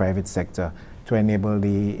lend to the private sector to enable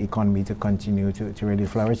the economy to continue to really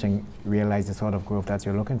flourish and realize the sort of growth that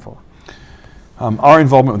you're looking for? Our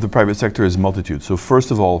involvement with the private sector is multitude. So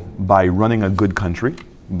first of all, by running a good country,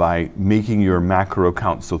 by making your macro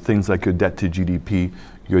accounts, so things like your debt to GDP,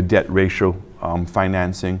 your debt ratio,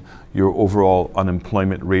 financing, your overall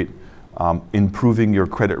unemployment rate, improving your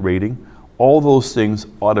credit rating, all those things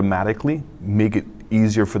automatically make it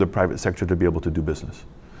easier for the private sector to be able to do business.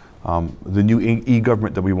 The new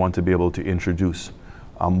e-government that we want to be able to introduce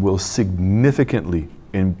will significantly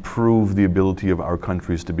improve the ability of our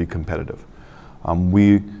countries to be competitive.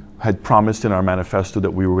 We had promised in our manifesto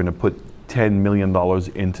that we were going to put $10 million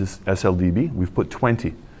into SLDB. We've put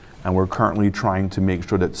 20, and we're currently trying to make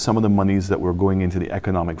sure that some of the monies that were going into the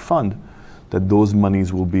economic fund, that those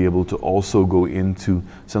monies will be able to also go into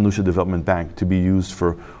St. Lucia Development Bank to be used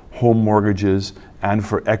for home mortgages and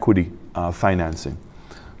for equity financing.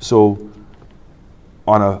 So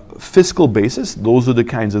on a fiscal basis, those are the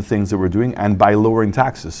kinds of things that we're doing, and by lowering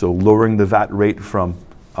taxes. So lowering the VAT rate from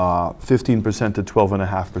 15% to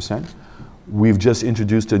 12.5%. We've just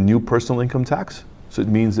introduced a new personal income tax. So it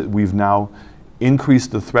means that we've now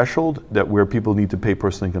increased the threshold that where people need to pay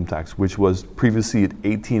personal income tax, which was previously at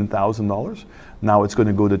 $18,000. Now it's going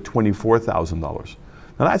to go to $24,000.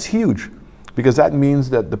 Now that's huge, because that means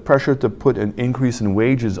that the pressure to put an increase in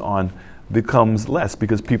wages on becomes less,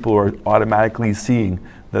 because people are automatically seeing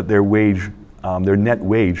that their wage, their net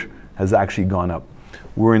wage has actually gone up.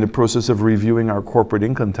 We're in the process of reviewing our corporate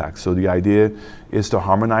income tax. So the idea is to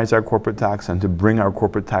harmonize our corporate tax and to bring our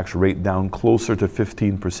corporate tax rate down closer to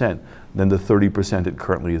 15% than the 30% it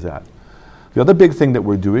currently is at. The other big thing that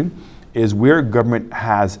we're doing is where government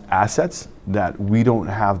has assets that we don't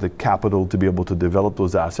have the capital to be able to develop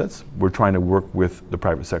those assets, we're trying to work with the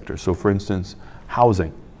private sector. So for instance,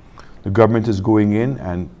 housing. The government is going in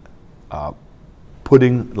and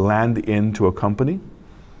putting land into a company,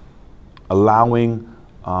 allowing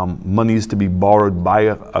monies to be borrowed by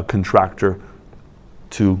a contractor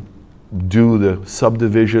to do the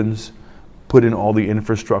subdivisions, put in all the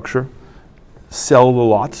infrastructure, sell the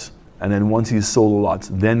lots, and then once he's sold the lots,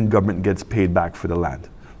 then government gets paid back for the land.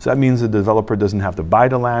 So that means the developer doesn't have to buy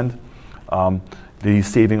the land, that he's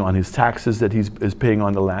saving on his taxes that he's paying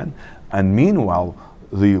on the land, and meanwhile,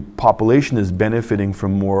 the population is benefiting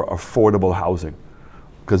from more affordable housing.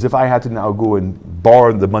 Because if I had to now go and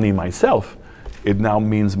borrow the money myself, it now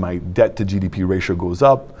means my debt to GDP ratio goes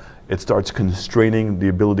up. It starts constraining the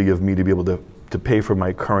ability of me to be able to pay for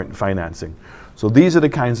my current financing. So these are the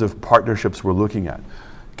kinds of partnerships we're looking at.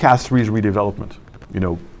 Castries redevelopment, you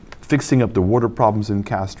know, fixing up the water problems in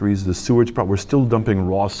Castries, the sewage problem. We're still dumping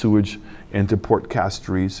raw sewage into Port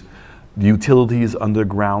Castries, the utilities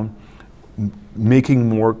underground, making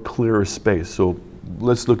more clearer space. So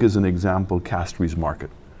let's look as an example, Castries Market.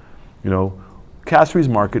 You know, Castries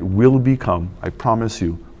Market will become, I promise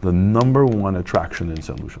you, the #1 attraction in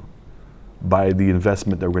St. Lucia by the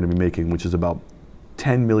investment that we're going to be making, which is about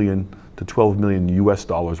 10 million to 12 million US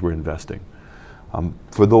dollars we're investing.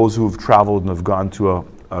 For those who've traveled and have gone to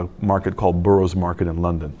a market called Burroughs Market in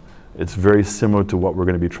London, it's very similar to what we're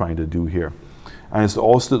going to be trying to do here. And it's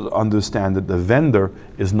also to understand that the vendor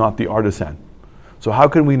is not the artisan. So how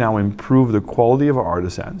can we now improve the quality of our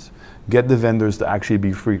artisans, get the vendors to actually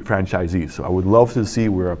be free franchisees? So I would love to see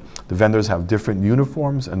where the vendors have different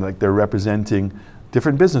uniforms and like they're representing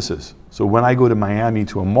different businesses. So when I go to Miami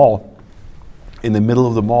to a mall, in the middle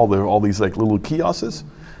of the mall there are all these like little kiosks.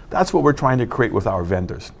 That's what we're trying to create with our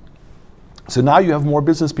vendors. So now you have more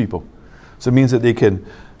business people. So it means that they can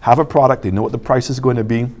have a product, they know what the price is going to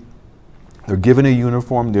be, they're given a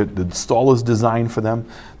uniform, the stall is designed for them,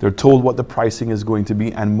 they're told what the pricing is going to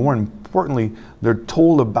be, and more importantly, they're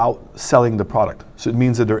told about selling the product. So it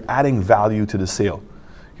means that they're adding value to the sale.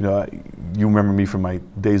 You know, you remember me from my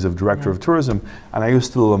days of director of tourism, and I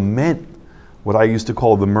used to lament what I used to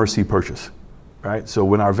call the mercy purchase, right? So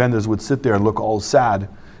when our vendors would sit there and look all sad,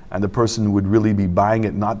 and the person would really be buying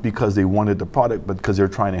it not because they wanted the product, but because they're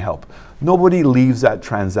trying to help. Nobody leaves that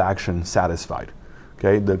transaction satisfied.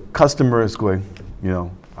 Okay, the customer is going, you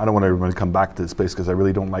know, I don't want everyone to come back to this place because I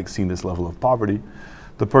really don't like seeing this level of poverty.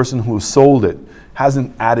 The person who sold it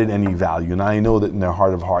hasn't added any value. And I know that in their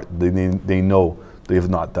heart of heart, they know they have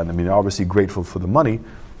not done. I mean, they're obviously grateful for the money,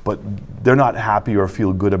 but they're not happy or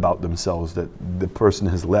feel good about themselves that the person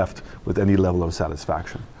has left with any level of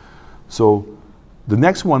satisfaction. So the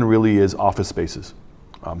next one really is office spaces.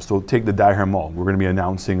 So take the Daher Mall. We're going to be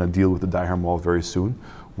announcing a deal with the Daher Mall very soon,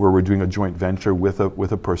 where we're doing a joint venture with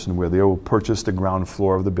a person where they will purchase the ground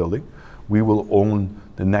floor of the building. We will own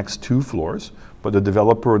the next 2 floors, but the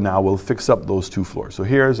developer now will fix up those 2 floors. So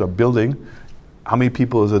here's a building. How many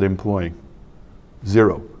people is it employing?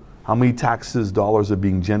 0. How many dollars are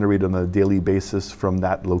being generated on a daily basis from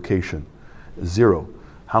that location? 0.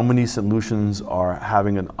 How many St. Lucians are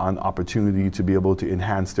having an opportunity to be able to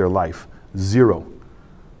enhance their life? 0.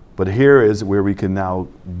 But here is where we can now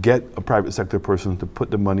get a private sector person to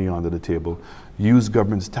put the money onto the table, use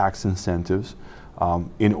government's tax incentives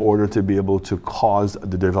in order to be able to cause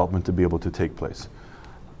the development to be able to take place.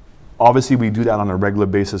 Obviously, we do that on a regular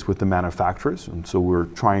basis with the manufacturers, and so we're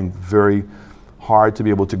trying very hard to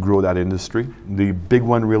be able to grow that industry. The big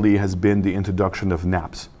one really has been the introduction of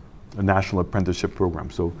NAPS, a National Apprenticeship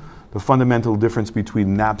Program. So the fundamental difference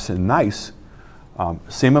between NAPS and NICE,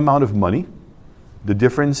 same amount of money. The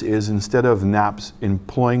difference is instead of NAPS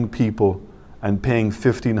employing people and paying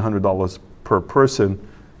 $1,500 per person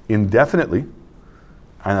indefinitely,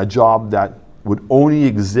 and a job that would only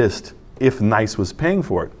exist if NICE was paying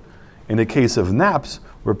for it. In the case of NAPS,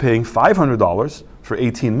 we're paying $500 for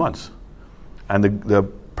 18 months. And the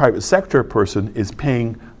private sector person is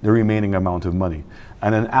paying the remaining amount of money.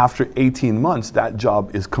 And then after 18 months, that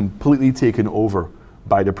job is completely taken over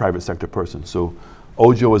by the private sector person. So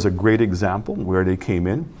Ojo is a great example where they came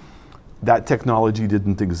in. That technology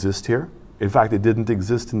didn't exist here. In fact, it didn't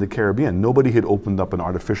exist in the Caribbean. Nobody had opened up an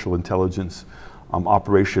artificial intelligence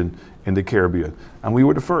operation in the Caribbean. And we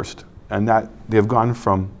were the first. And that they've gone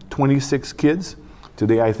from 26 kids.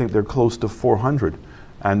 Today, I think they're close to 400.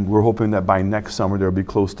 And we're hoping that by next summer, there'll be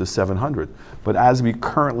close to 700. But as we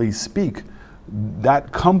currently speak,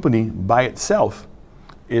 that company by itself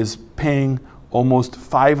is paying almost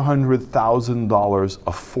 $500,000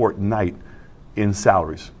 a fortnight in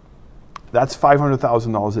salaries. That's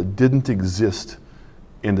 $500,000 that didn't exist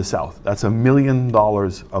in the South. That's $1 million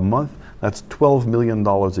a month. That's $12 million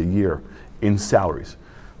a year in salaries.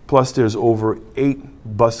 Plus there's over 8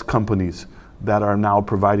 bus companies that are now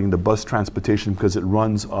providing the bus transportation because it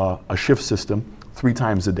runs a shift system 3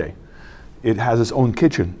 times a day. It has its own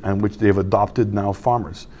kitchen, and which they've adopted now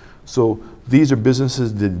farmers. So these are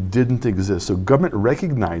businesses that didn't exist. So government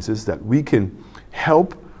recognizes that we can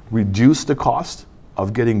help reduce the cost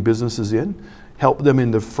of getting businesses in, help them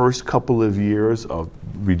in the first couple of years of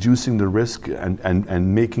reducing the risk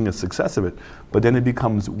and making a success of it, but then it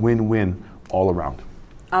becomes win-win all around.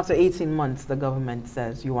 After 18 months, the government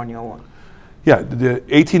says you're on your own. Yeah, the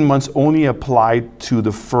 18 months only applied to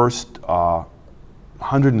the first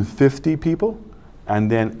 150 people,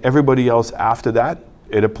 and then everybody else after that,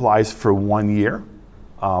 it applies for 1 year.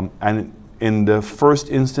 And in the first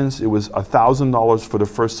instance, it was $1,000 for the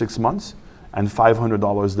first 6 months and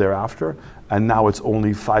 $500 thereafter, and now it's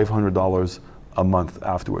only $500 a month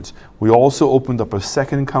afterwards. We also opened up a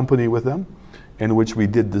second company with them in which we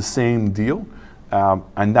did the same deal.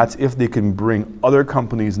 And that's if they can bring other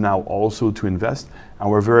companies now also to invest.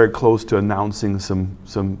 And we're very close to announcing some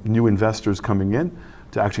new investors coming in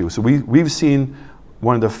to actually. So we've seen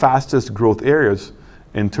one of the fastest growth areas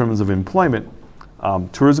in terms of employment.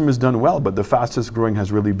 Tourism has done well, but the fastest growing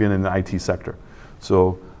has really been in the IT sector.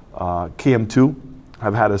 So KM2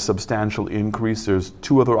 have had a substantial increase. There's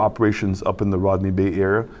 2 other operations up in the Rodney Bay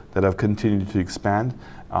area that have continued to expand.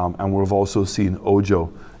 And we've also seen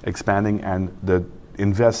Ojo expanding, and the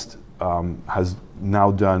Invest has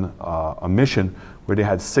now done a mission where they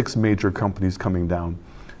had 6 major companies coming down.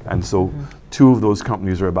 And so 2 of those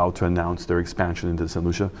companies are about to announce their expansion into St.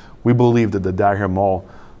 Lucia. We believe that the Daher Mall,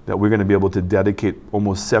 that we're going to be able to dedicate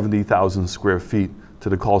almost 70,000 square feet to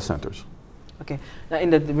the call centers. Okay. Now, in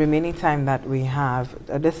the remaining time that we have,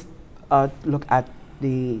 let's look at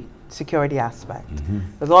the security aspect.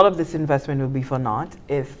 Because all of this investment will be for naught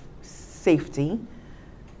if safety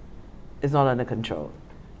is not under control.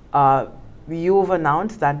 You've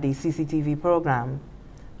announced that the CCTV program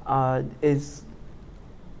is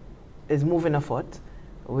moving afoot.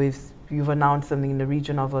 You've announced something in the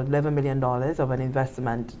region of $11 million of an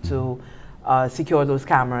investment to secure those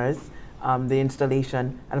cameras, the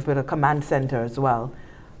installation, and for the command center as well.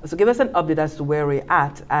 So give us an update as to where we're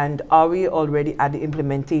at, and are we already at the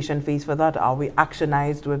implementation phase for that? Are we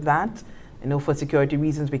actionized with that? You know, for security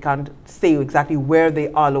reasons, we can't say exactly where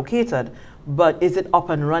they are located, but is it up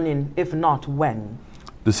and running? If not, when?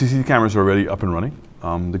 The CCTV cameras are already up and running.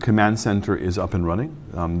 The command center is up and running.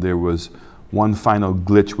 There was one final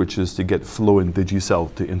glitch, which is to get Flow and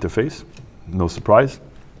Digicel to interface. No surprise.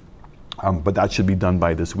 But that should be done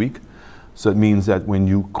by this week. So it means that when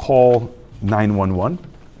you call 911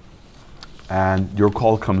 and your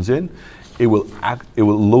call comes in, it will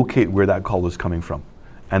locate where that call is coming from.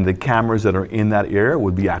 And the cameras that are in that area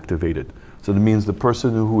would be activated. So that means the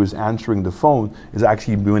person who is answering the phone is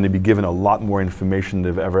actually going to be given a lot more information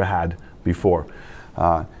than they've ever had before.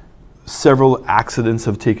 Several accidents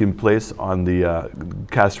have taken place on the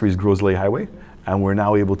Castries-Grosley Highway, and we're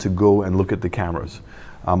now able to go and look at the cameras.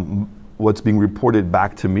 What's being reported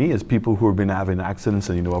back to me is people who have been having accidents,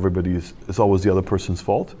 and you know, it's always the other person's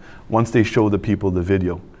fault. Once they show the people the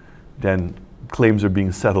video, then claims are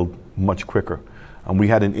being settled much quicker. And we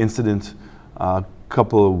had an incident a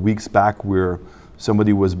couple of weeks back where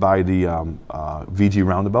somebody was by the VG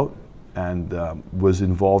roundabout and was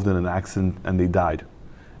involved in an accident and they died.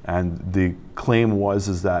 And the claim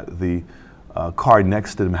was that the car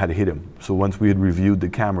next to them had hit him. So once we had reviewed the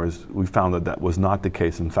cameras, we found that that was not the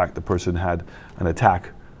case. In fact, the person had an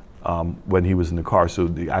attack when he was in the car. So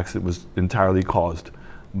the accident was entirely caused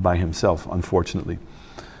by himself, unfortunately.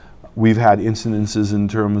 We've had incidences in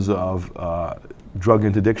terms of drug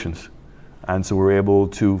interdictions. And so we're able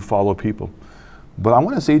to follow people. But I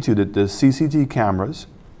want to say to you that the CCTV cameras,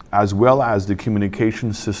 as well as the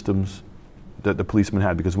communication systems that the policemen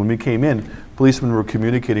had, because when we came in, policemen were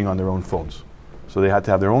communicating on their own phones. So they had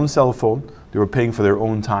to have their own cell phone, they were paying for their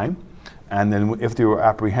own time, and then if they were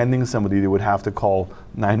apprehending somebody, they would have to call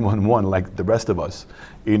 911 like the rest of us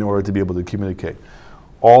in order to be able to communicate.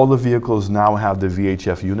 All the vehicles now have the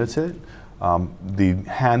VHF units in it. The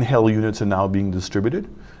handheld units are now being distributed,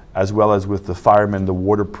 as well as with the firemen, the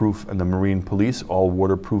waterproof, and the marine police, all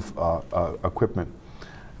waterproof equipment.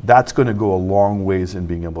 That's going to go a long ways in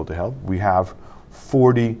being able to help. We have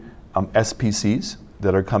 40 SPCs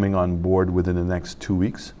that are coming on board within the next 2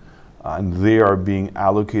 weeks, and they are being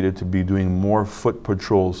allocated to be doing more foot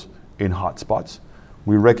patrols in hotspots.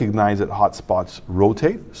 We recognize that hotspots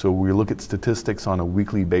rotate, so we look at statistics on a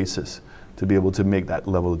weekly basis to be able to make that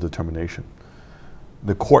level of determination.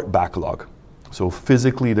 The court backlog, so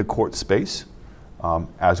physically the court space,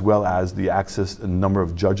 as well as the access and number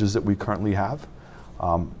of judges that we currently have.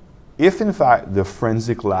 If in fact the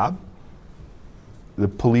forensic lab, the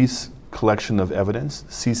police collection of evidence,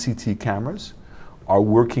 CCTV cameras, are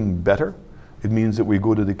working better, it means that we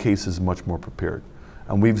go to the cases much more prepared.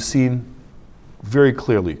 And we've seen very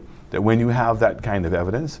clearly that when you have that kind of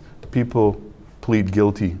evidence, people plead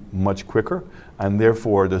guilty much quicker, and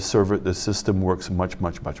therefore the system works much,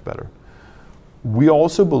 much, much better. We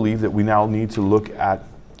also believe that we now need to look at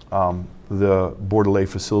the Bordelais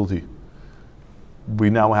facility. We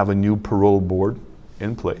now have a new parole board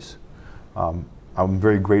in place. I'm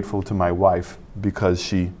very grateful to my wife because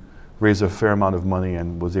she raised a fair amount of money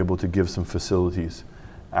and was able to give some facilities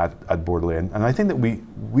at Bordelais. And I think that we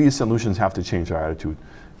as St. Lucians have to change our attitude.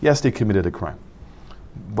 Yes, they committed a crime,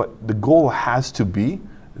 but the goal has to be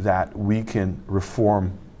that we can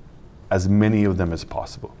reform as many of them as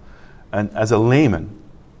possible. And as a layman,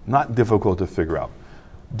 not difficult to figure out.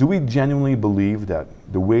 Do we genuinely believe that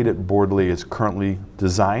the way that Bordelais is currently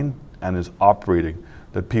designed and is operating,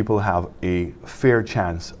 that people have a fair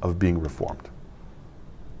chance of being reformed?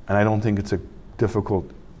 And I don't think it's a difficult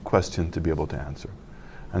question to be able to answer.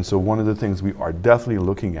 And so one of the things we are definitely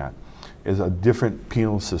looking at is a different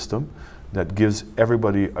penal system that gives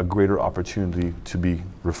everybody a greater opportunity to be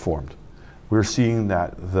reformed. We're seeing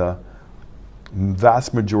that the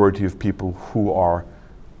vast majority of people who are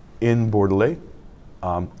in Bordelais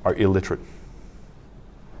are illiterate,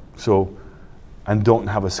 and don't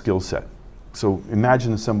have a skill set. So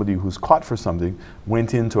imagine somebody who's caught for something,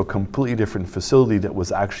 went into a completely different facility that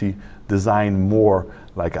was actually designed more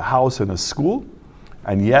like a house and a school,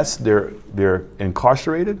 and yes, they're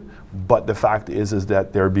incarcerated, but the fact is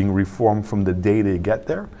that they're being reformed from the day they get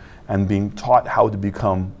there and being taught how to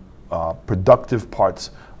become productive parts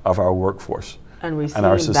of our workforce and we're and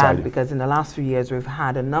our seeing society. that because in the last few years we've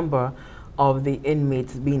had a number of the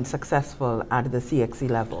inmates being successful at the CXC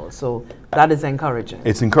level. So that is encouraging.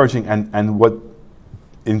 It's encouraging, and what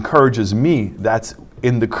encourages me, that's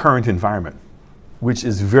in the current environment, which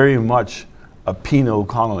is very much a penal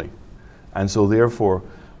colony. And so therefore,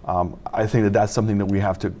 I think that that's something that we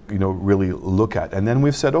have to, really look at. And then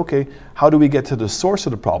we've said, okay, how do we get to the source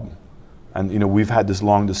of the problem? And we've had this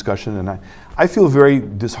long discussion, and I feel very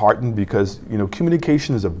disheartened because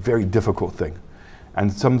communication is a very difficult thing.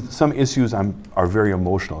 And some issues are very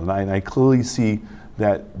emotional. And I clearly see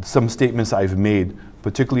that some statements I've made,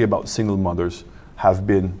 particularly about single mothers, have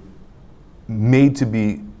been made to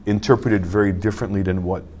be interpreted very differently than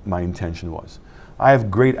what my intention was. I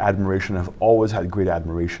have great admiration, I've always had great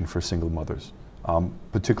admiration for single mothers,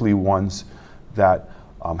 particularly ones that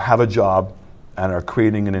have a job and are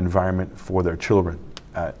creating an environment for their children,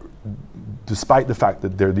 despite the fact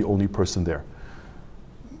that they're the only person there.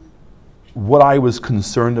 What I was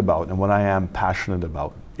concerned about and what I am passionate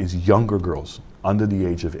about is younger girls under the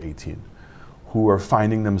age of 18 who are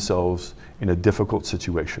finding themselves in a difficult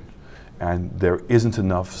situation, and there isn't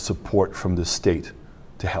enough support from the state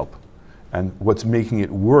to help. And what's making it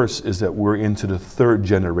worse is that we're into the third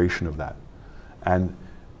generation of that. And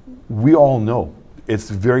we all know it's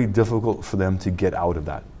very difficult for them to get out of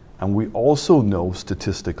that. And we also know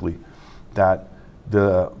statistically that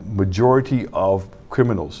the majority of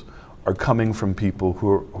criminals are coming from people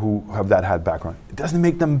who have that had background. It doesn't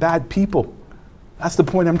make them bad people. That's the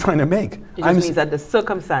point I'm trying to make. It just means that the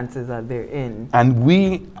circumstances that they're in. And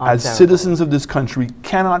we, as citizens of this country,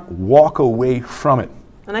 cannot walk away from it.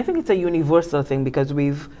 And I think it's a universal thing, because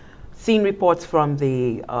we've seen reports from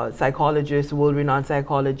the psychologists, world-renowned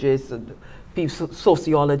psychologists,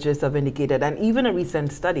 sociologists have indicated, and even a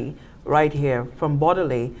recent study right here from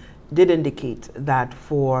Bordelais did indicate that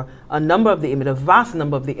for a number of the inmates, a vast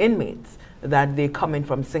number of the inmates, that they come in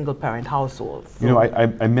from single-parent households. So, you know,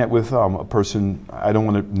 I met with a person, I don't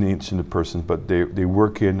want to mention the person, but they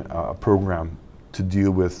work in a program to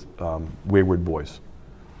deal with wayward boys.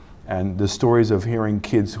 And the stories of hearing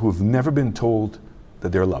kids who have never been told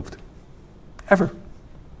that they're loved, ever,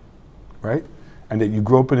 right? And that you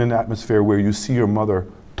grow up in an atmosphere where you see your mother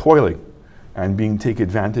toiling and being taken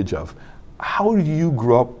advantage of. How do you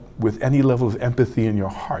grow up with any level of empathy in your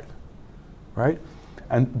heart, right?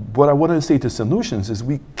 And what I want to say to solutions is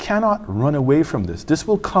we cannot run away from this. This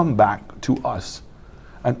will come back to us.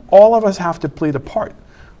 And all of us have to play the part.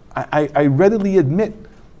 I readily admit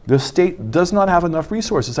the state does not have enough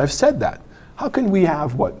resources. I've said that. How can we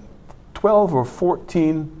have, what, 12 or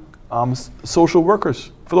 14 social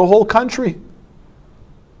workers for the whole country?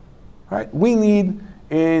 Right? We need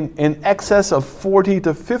in excess of 40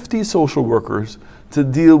 to 50 social workers to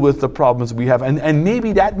deal with the problems we have. And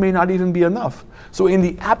maybe that may not even be enough. So in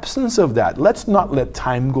the absence of that, let's not let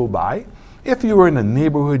time go by. If you are in a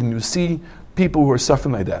neighborhood and you see people who are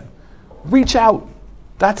suffering like that, reach out.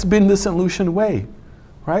 That's been the St. Lucian way,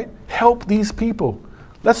 right? Help these people.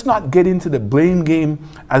 Let's not get into the blame game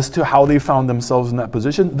as to how they found themselves in that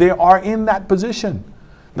position. They are in that position.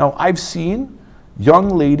 Now, I've seen young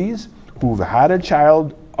ladies who've had a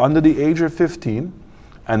child under the age of 15,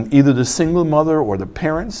 and either the single mother or the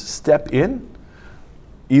parents step in,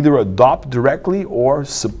 either adopt directly or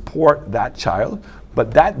support that child,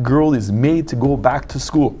 but that girl is made to go back to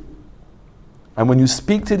school. And when you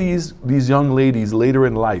speak to these young ladies later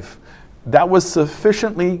in life, that was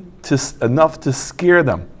sufficiently enough to scare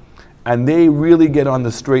them. And they really get on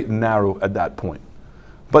the straight and narrow at that point.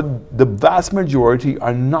 But the vast majority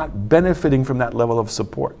are not benefiting from that level of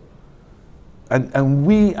support. And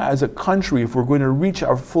we as a country, if we're going to reach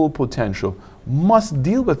our full potential, must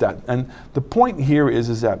deal with that. And the point here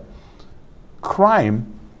is that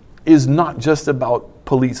crime is not just about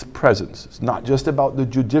police presence. It's not just about the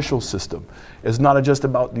judicial system. It's not just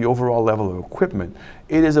about the overall level of equipment.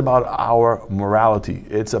 It is about our morality.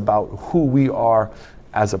 It's about who we are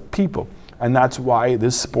as a people. And that's why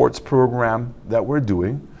this sports program that we're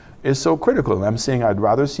doing is so critical. And I'm saying I'd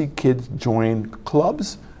rather see kids join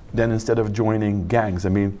clubs than instead of joining gangs. I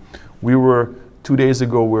mean, we were 2 days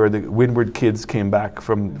ago where the Windward kids came back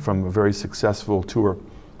from a very successful tour.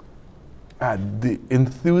 The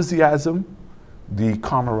enthusiasm, the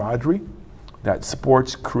camaraderie that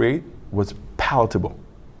sports create was palatable.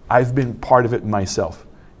 I've been part of it myself.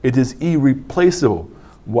 It is irreplaceable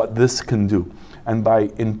what this can do. And by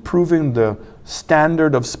improving the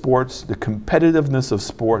standard of sports, the competitiveness of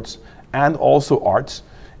sports, and also arts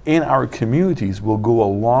in our communities will go a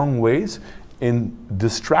long ways in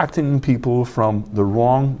distracting people from the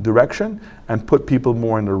wrong direction and put people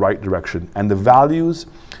more in the right direction. And the values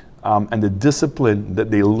and the discipline that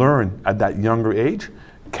they learn at that younger age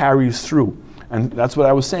carries through. And that's what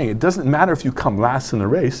I was saying. It doesn't matter if you come last in a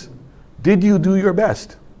race. Did you do your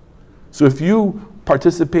best? So if you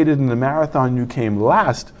participated in the marathon, you came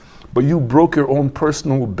last, but you broke your own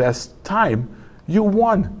personal best time, you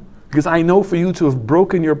won. Because I know for you to have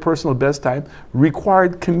broken your personal best time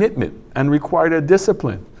required commitment and required a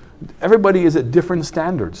discipline. Everybody is at different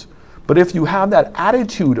standards. But if you have that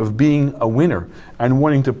attitude of being a winner and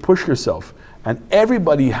wanting to push yourself and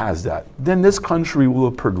everybody has that, then this country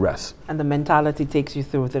will progress. And the mentality takes you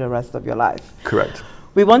through to the rest of your life. Correct.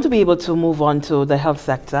 We want to be able to move on to the health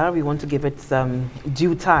sector. We want to give it some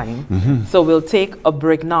due time. So we'll take a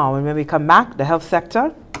break now, and when we come back, the health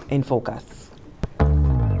sector in focus.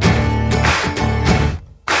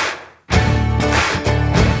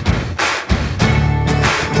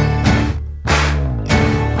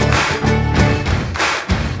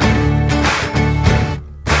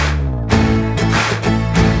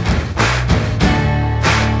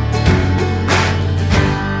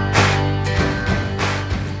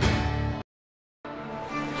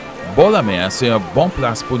 Bord la mer, c'est un bon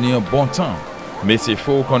place pour ni un bon temps, mais c'est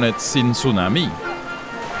faut connaître sin tsunami.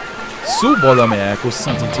 Sous bord la mer, qu'on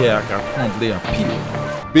senti terre qui a tremblé en pile.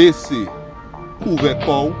 Baissé, couvert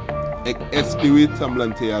corps, et espérer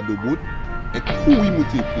trembler à debout, et courir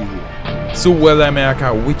monter plus haut. Sous bord la mer qui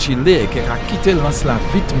a wichilé, qui a quitté lance la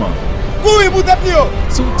vitement. Courir monter plus haut.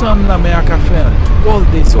 Sous temps la mer qui a fait un toile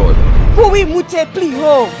désordre. Courir monter plus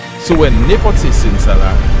haut. Sous n'importe ces signes ça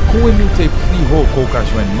là. Courir monter plus haut qu'au cas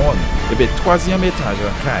joindre monde, et bien troisième étage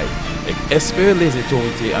en caille, et espérer les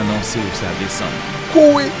autorités annoncer où ça descend.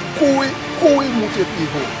 Courir monter plus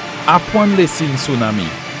haut. Apprendre les signes tsunami.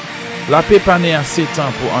 La paix pas né assez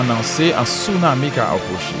temps pour annoncer un tsunami qui a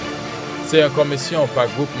approché. C'est une commission par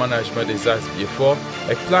groupe management des astres Biefort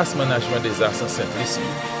et place management des astres Saint-Lucie,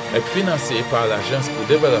 et financé par l'Agence pour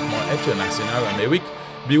développement international Amérique,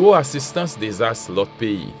 Bureau assistance des astres l'autre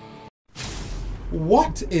pays.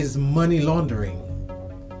 What is money laundering?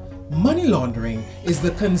 Money laundering is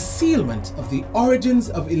the concealment of the origins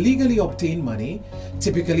of illegally obtained money,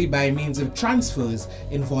 typically by means of transfers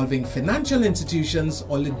involving financial institutions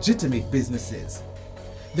or legitimate businesses.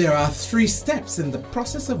 There are 3 steps in the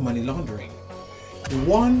process of money laundering.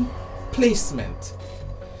 1. Placement.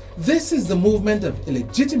 This is the movement of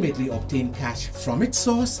illegitimately obtained cash from its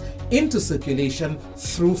source into circulation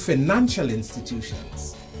through financial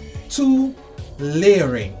institutions. 2.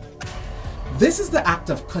 Layering. This is the act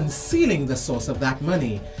of concealing the source of that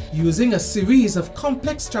money using a series of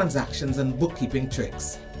complex transactions and bookkeeping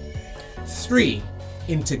tricks. 3.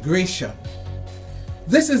 Integration.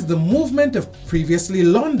 This is the movement of previously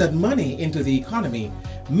laundered money into the economy,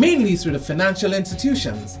 mainly through the financial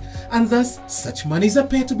institutions, and thus such monies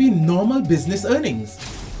appear to be normal business earnings.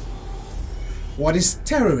 What is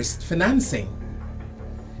terrorist financing?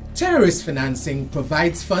 Terrorist financing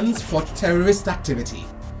provides funds for terrorist activity.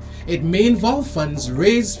 It may involve funds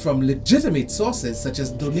raised from legitimate sources such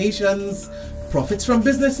as donations, profits from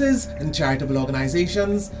businesses and charitable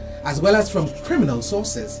organizations, as well as from criminal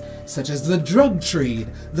sources such as the drug trade,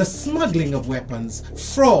 the smuggling of weapons,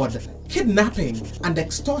 fraud, kidnapping, and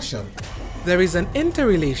extortion. There is an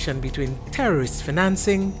interrelation between terrorist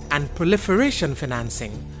financing and proliferation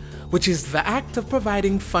financing, which is the act of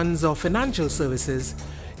providing funds or financial services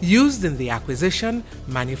used in the acquisition,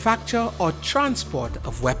 manufacture, or transport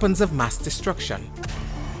of weapons of mass destruction.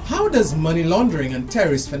 How does money laundering and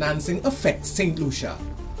terrorist financing affect St. Lucia?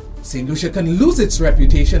 St. Lucia can lose its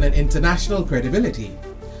reputation and international credibility.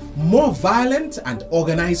 More violent and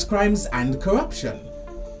organized crimes and corruption.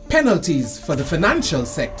 Penalties for the financial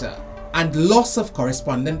sector and loss of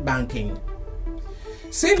correspondent banking.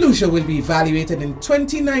 St. Lucia will be evaluated in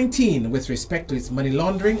 2019 with respect to its money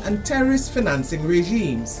laundering and terrorist financing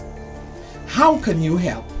regimes. How can you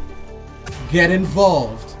help? Get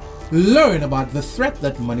involved. Learn about the threat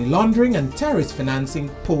that money laundering and terrorist financing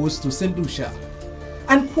pose to St. Lucia,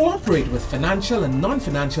 and cooperate with financial and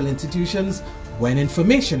non-financial institutions when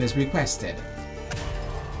information is requested.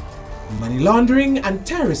 Money laundering and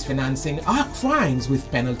terrorist financing are crimes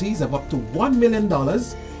with penalties of up to $1 million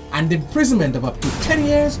and imprisonment of up to 10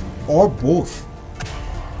 years or both.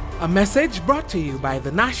 A message brought to you by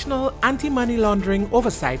the National Anti-Money Laundering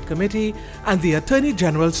Oversight Committee and the Attorney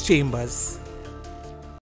General's Chambers.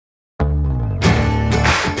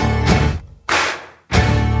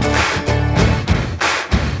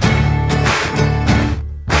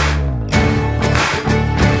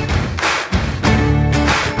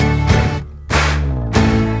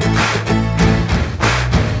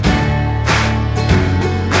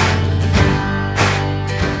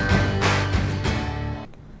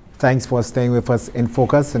 Thanks for staying with us in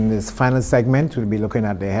focus. In this final segment, we'll be looking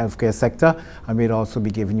at the healthcare sector, and we'll also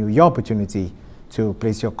be giving you your opportunity to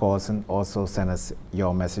place your calls and also send us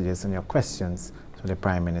your messages and your questions to the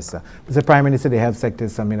Prime Minister. Mr. Prime Minister, the health sector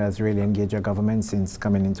is something that's really engaged your government since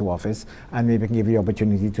coming into office, and maybe can give you the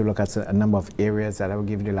opportunity to look at a number of areas that I will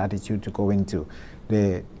give you the latitude to go into.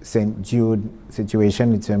 The St. Jude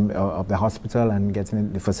situation in terms of the hospital and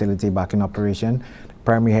getting the facility back in operation,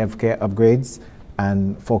 primary healthcare upgrades,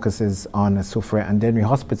 and focuses on Soufriere and Dennery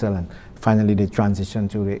Hospital, and finally the transition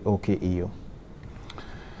to the OKEU.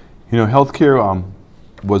 You know, healthcare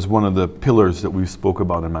was one of the pillars that we spoke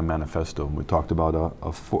about in my manifesto. We talked about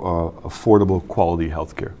affordable quality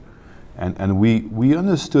healthcare. And we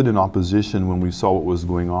understood in opposition when we saw what was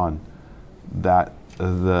going on that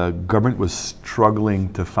the government was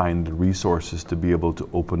struggling to find the resources to be able to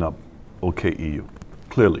open up OKEU,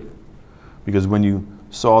 clearly. Because when you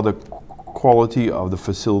saw the quality of the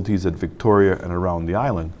facilities at Victoria and around the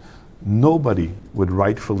island, nobody would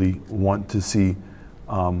rightfully want to see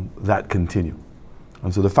that continue.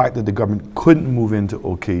 And so the fact that the government couldn't move into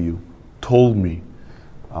OKEU told me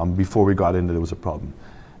before we got in that there was a problem.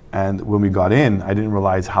 And when we got in, I didn't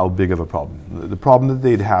realize how big of a problem. The problem that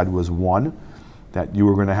they'd had was, one, that you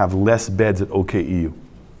were going to have less beds at OKEU.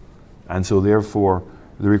 And so therefore,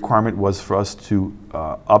 the requirement was for us to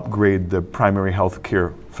upgrade the primary health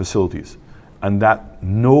care facilities. And that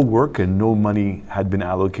no work and no money had been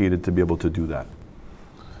allocated to be able to do that.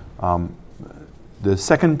 The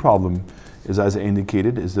second problem is, as I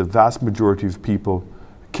indicated, is the vast majority of people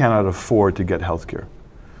cannot afford to get health care.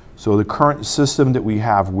 So the current system that we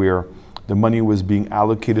have, where the money was being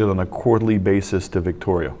allocated on a quarterly basis to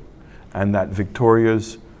Victoria, and that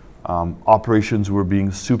Victoria's operations were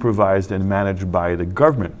being supervised and managed by the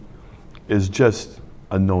government, is just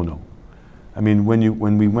a no-no. I mean,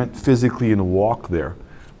 when we went physically and walked there,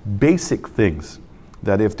 basic things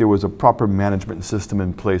that if there was a proper management system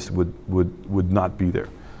in place would not be there.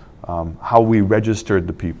 How we registered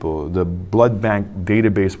the people, the blood bank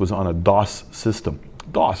database was on a DOS system.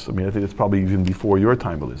 DOS, I mean, I think it's probably even before your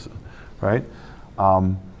time, Melissa, right?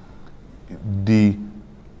 The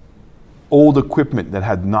old equipment that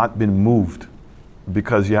had not been moved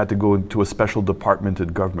because you had to go into a special department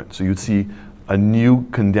at government. So you'd see a new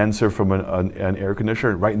condenser from an air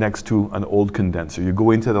conditioner right next to an old condenser. You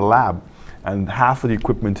go into the lab and half of the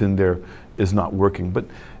equipment in there is not working.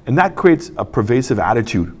 And that creates a pervasive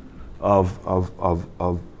attitude of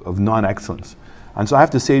non-excellence. And so I have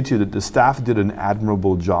to say to you that the staff did an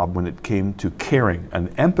admirable job when it came to caring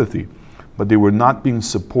and empathy, but they were not being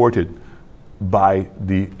supported by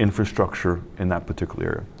the infrastructure in that particular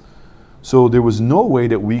area. So there was no way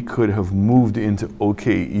that we could have moved into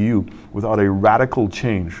OKEU without a radical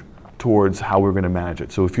change towards how we're going to manage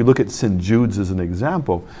it. So if you look at St. Jude's as an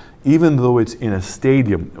example, even though it's in a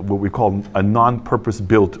stadium, what we call a non-purpose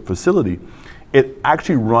built facility, it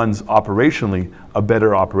actually runs operationally a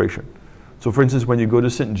better operation. So for instance, when you go to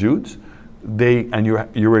St. Jude's, and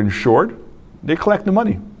you're insured, they collect the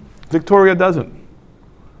money. Victoria doesn't,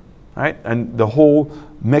 right? And the whole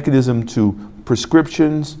mechanism to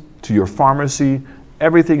prescriptions, to your pharmacy,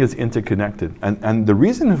 everything is interconnected. And the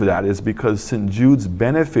reason for that is because St. Jude's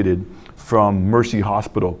benefited from Mercy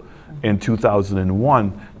Hospital in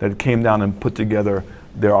 2001 that came down and put together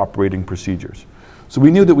their operating procedures. So we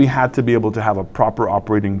knew that we had to be able to have a proper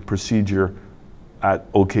operating procedure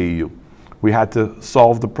at OKEU. We had to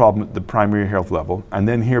solve the problem at the primary health level, and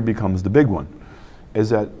then here becomes the big one, is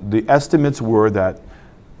that the estimates were that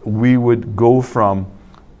we would go from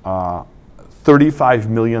 $35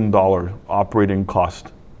 million operating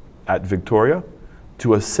cost at Victoria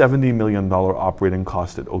to a $70 million operating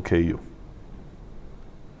cost at OKEU.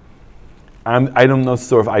 And I don't know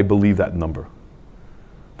if I believe that number,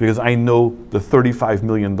 because I know the $35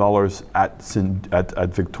 million at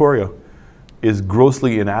Victoria is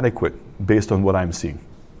grossly inadequate based on what I'm seeing,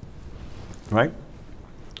 right?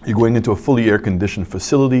 You're going into a fully air-conditioned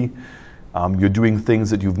facility, you're doing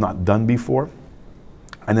things that you've not done before.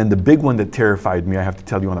 And then the big one that terrified me, I have to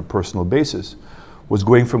tell you on a personal basis, was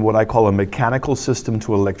going from what I call a mechanical system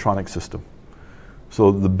to an electronic system.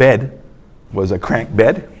 So the bed was a crank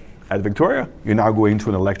bed at Victoria, you're now going to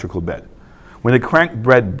an electrical bed. When the crank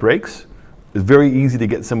bed breaks, it's very easy to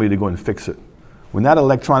get somebody to go and fix it. When that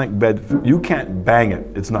electronic bed, you can't bang it,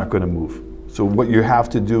 it's not going to move. So what you have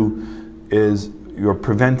to do is your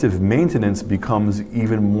preventive maintenance becomes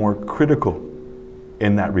even more critical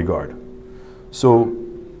in that regard. So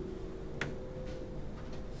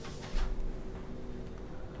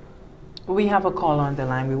we have a call on the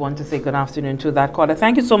line. We want to say good afternoon to that caller.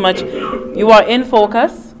 Thank you so much. You are in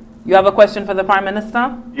focus. You have a question for the Prime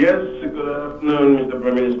Minister? Yes, good afternoon, Mr.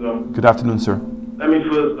 Prime Minister. Good afternoon, sir. Let me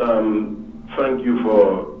first thank you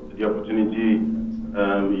for the opportunity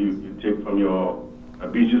you take from your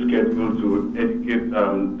busy schedule to educate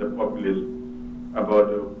the populace about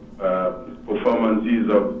the performances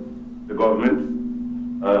of the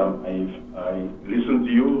government. I listened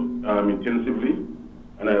to you intensively,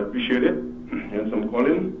 and I appreciate it. And some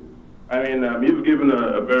calling. I mean, you've given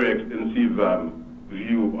a very extensive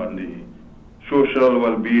view on the social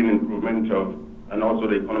well-being improvement and also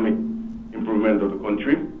the economic improvement of the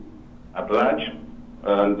country at large.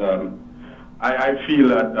 And I feel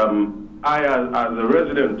that I, as a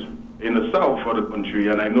resident in the south of the country,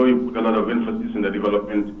 and I know you put a lot of emphasis in the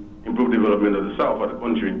improved development of the south of the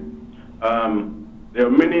country, there are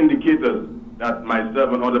many indicators that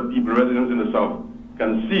myself and other people, residents in the south,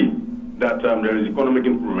 can see that there is economic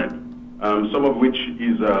improvement. Some of which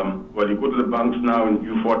is, well, you go to the banks now in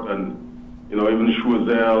Beaufort and, you know, even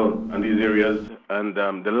Choiseul and these areas, and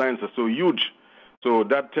the lines are so huge. So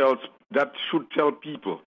that should tell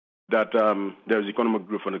people that there is economic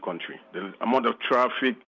growth in the country. The amount of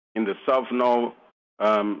traffic in the south now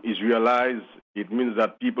is realized. It means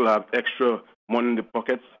that people have extra money in the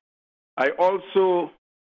pockets. I also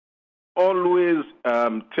always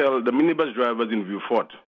tell the minibus drivers in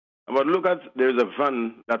Beaufort, but look at, there's a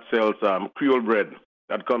van that sells Creole bread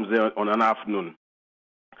that comes there on an afternoon.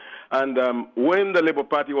 And when the Labour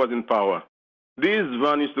Party was in power, these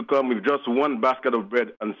vans used to come with just one basket of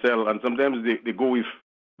bread and sell, and sometimes they go with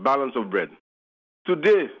balance of bread.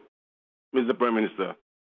 Today, Mr. Prime Minister,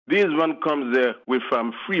 these vans comes there with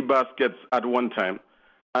 3 baskets at one time,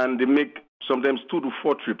 and they make sometimes 2 to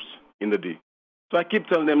 4 trips in the day. So I keep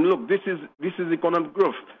telling them, look, this is economic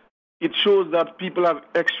growth. It shows that people have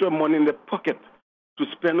extra money in their pocket to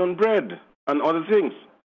spend on bread and other things.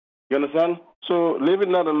 You understand? So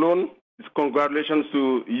leaving that alone, it's congratulations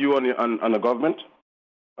to you and the government.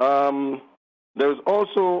 There is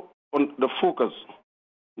also on the focus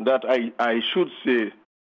that I should say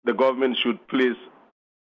the government should place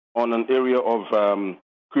on an area of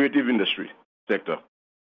creative industry sector.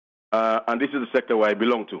 And this is the sector where I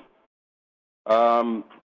belong to.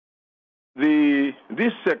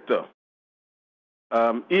 This sector,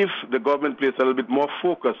 if the government places a little bit more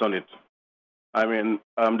focus on it, I mean,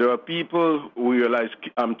 there are people who realize,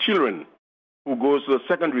 children who go to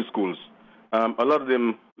secondary schools, a lot of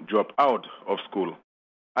them drop out of school.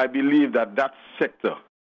 I believe that sector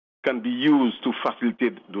can be used to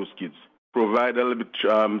facilitate those kids, provide a little bit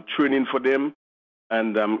training for them,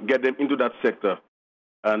 and get them into that sector,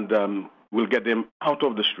 and we'll get them out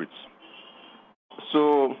of the streets.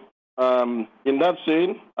 So, in that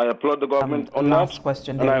saying, I applaud the government on that,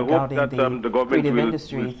 question and I hope that the government will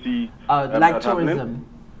see like tourism.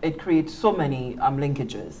 It creates so many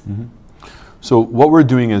linkages. Mm-hmm. So what we're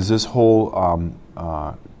doing is this whole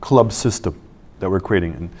club system that we're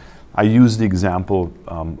creating. And I use the example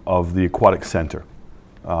of the aquatic center,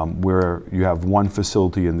 where you have one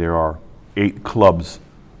facility and there are 8 clubs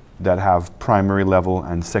that have primary level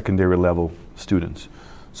and secondary level students.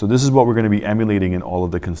 So this is what we're going to be emulating in all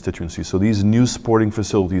of the constituencies. So these new sporting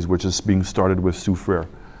facilities, which is being started with Soufriere,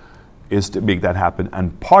 is to make that happen.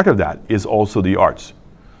 And part of that is also the arts.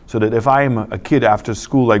 So that if I am a kid after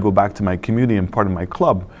school, I go back to my community and part of my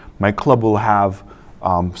club will have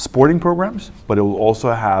sporting programs, but it will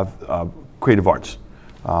also have creative arts,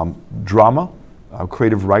 drama,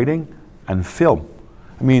 creative writing, and film.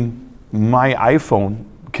 I mean, my iPhone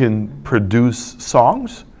can produce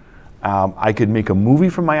songs. I could make a movie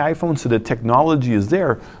from my iPhone, so the technology is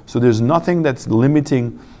there. So there's nothing that's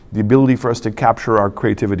limiting the ability for us to capture our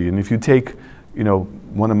creativity. And if you take, you know,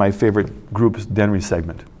 one of my favorite groups, Denry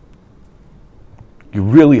Segment, you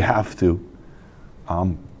really have to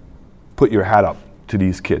put your hat up to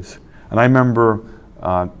these kids. And I remember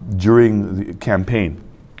during the campaign,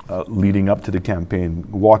 leading up to the campaign,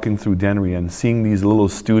 walking through Denry and seeing these little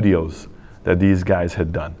studios that these guys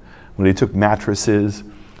had done. When they took mattresses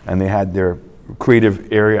and they had their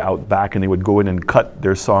creative area out back and they would go in and cut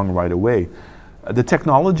their song right away. The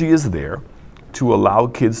technology is there to allow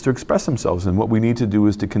kids to express themselves, and what we need to do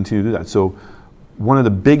is to continue to do that. So one of the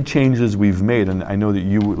big changes we've made, and I know that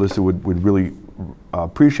you, Lucia, would really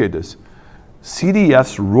appreciate this,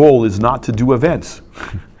 CDF's role is not to do events.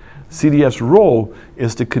 CDF's role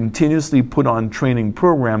is to continuously put on training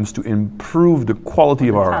programs to improve the quality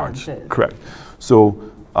of our arts. Correct.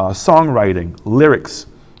 So songwriting, lyrics,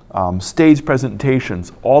 stage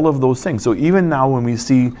presentations, all of those things. So even now when we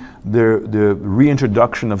see the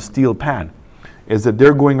reintroduction of steel pan, is that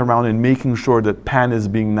they're going around and making sure that pan is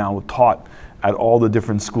being now taught at all the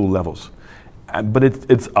different school levels. But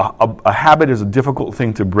it's a habit is a difficult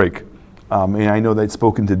thing to break. And I know that I've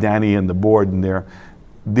spoken to Danny and the board, and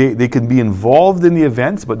they can be involved in the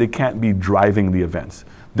events, but they can't be driving the events.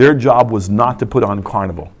 Their job was not to put on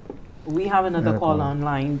carnival. We have another call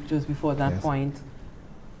online just before that point.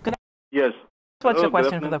 Yes. What's your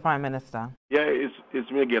question for the Prime Minister? Yeah,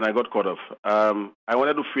 it's me again. I got caught off. I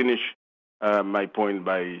wanted to finish my point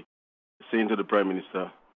by saying to the Prime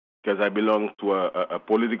Minister, because I belong to a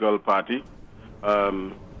political party,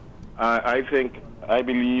 I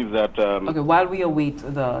believe that... Okay, while we await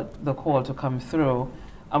the call to come through,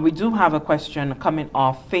 we do have a question coming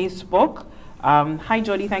off Facebook. Hi,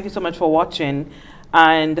 Jody, thank you so much for watching.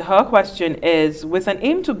 And her question is, with an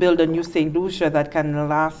aim to build a new St. Lucia that can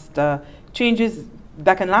last changes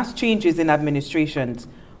in administrations,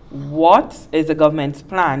 what is the government's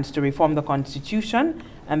plans to reform the Constitution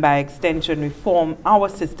and by extension reform our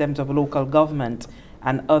systems of local government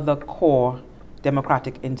and other core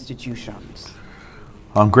democratic institutions?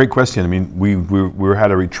 Great question. I mean, we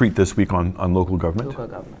had a retreat this week on local government. Local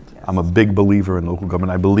government, yes. I'm a big believer in local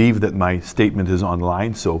government. I believe that my statement is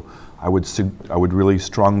online, so I would really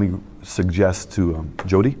strongly suggest to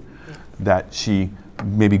Jody that she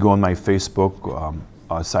maybe go on my Facebook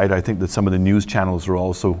site. I think that some of the news channels are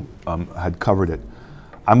also had covered it.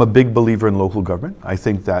 I'm a big believer in local government. I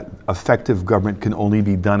think that effective government can only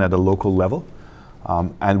be done at a local level.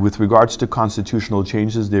 And with regards to constitutional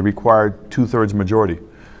changes, they require 2/3 majority.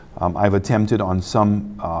 I've attempted on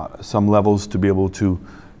some levels to be able to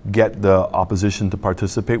get the opposition to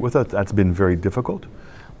participate with it. That's been very difficult.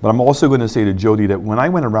 But I'm also going to say to Jody that when I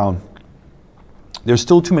went around, there's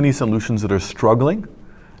still too many St. Lucians that are struggling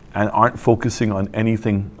and aren't focusing on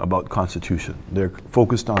anything about Constitution. They're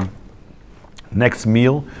focused on next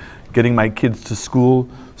meal, getting my kids to school,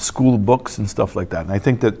 school books and stuff like that. And I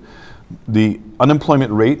think that the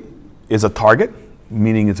unemployment rate is a target,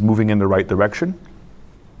 meaning it's moving in the right direction.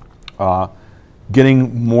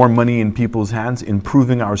 Getting more money in people's hands,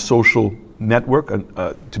 improving our social network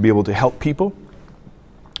to be able to help people.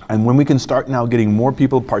 And when we can start now getting more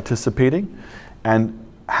people participating and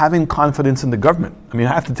having confidence in the government. I mean,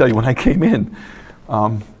 I have to tell you, when I came in,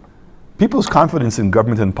 people's confidence in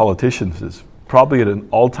government and politicians is probably at an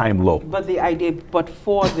all-time low. But the idea,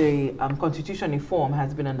 for the constitution reform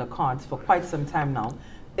has been on the cards for quite some time now.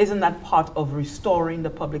 Isn't that part of restoring the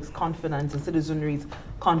public's confidence and citizenry's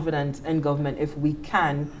confidence in government if we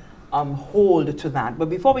can hold to that? But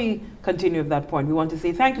before we continue with that point, we want to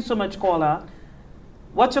say thank you so much, caller.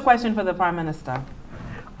 What's your question for the Prime Minister?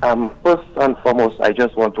 First and foremost, I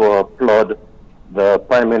just want to applaud the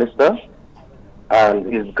Prime Minister and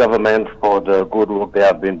his government for the good work they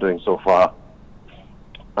have been doing so far.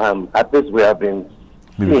 At this, we have been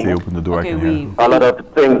maybe if they open the door, I can hear. A lot of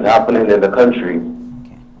things happening in the country.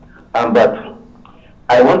 But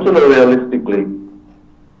I want to know realistically,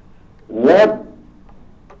 what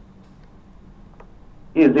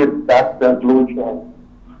is it that St. Lucia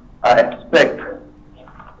expect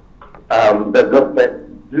the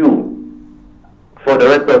government do for the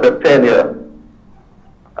rest of the tenure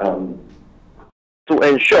to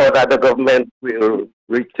ensure that the government will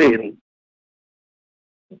retain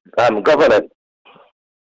governance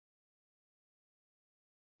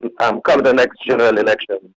come the next general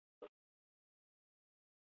election?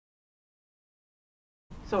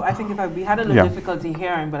 So I think we had a little difficulty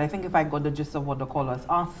hearing, but I think if I got the gist of what the caller is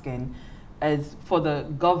asking, is for the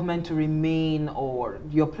government to remain, or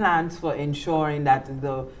your plans for ensuring that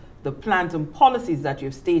the plans and policies that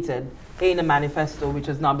you've stated in a manifesto, which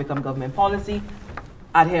has now become government policy,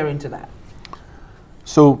 adhering to that.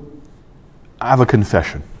 So I have a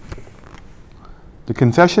confession. The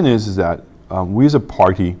confession is that we as a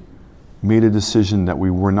party made a decision that we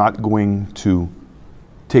were not going to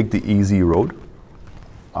take the easy road,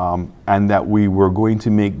 and that we were going to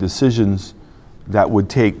make decisions that would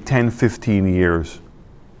take 10, 15 years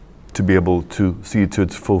to be able to see it to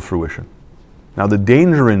its full fruition. Now, the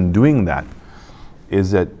danger in doing that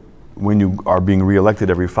is that when you are being reelected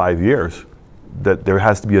every 5 years, that there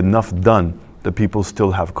has to be enough done that people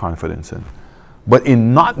still have confidence in. But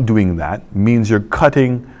in not doing that means you're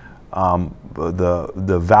cutting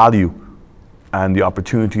the value and the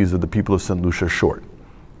opportunities of the people of St. Lucia short.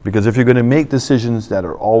 Because if you're going to make decisions that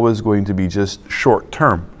are always going to be just short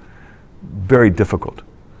term, very difficult.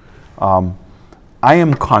 I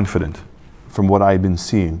am confident from what I've been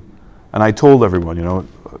seeing. And I told everyone, you know,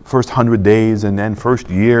 first 100 days and then first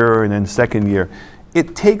year and then second year.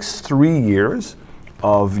 It takes 3 years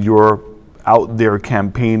of your out there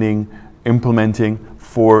campaigning, implementing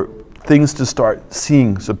for things to start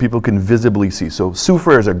seeing so people can visibly see. So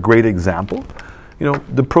Soufriere is a great example. You know,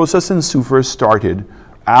 the process in Soufriere started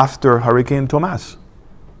after Hurricane Thomas.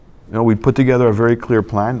 You know, we put together a very clear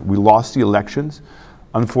plan. We lost the elections.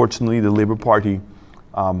 Unfortunately, the Labour Party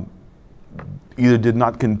either did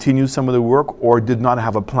not continue some of the work or did not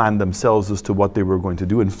have a plan themselves as to what they were going to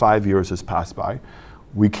do, and 5 years has passed by.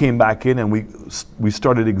 We came back in and we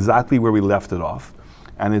started exactly where we left it off,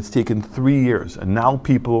 and it's taken 3 years. And now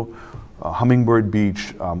people, Hummingbird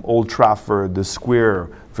Beach, Old Trafford, the Square,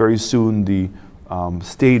 very soon the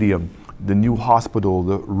stadium, the new hospital,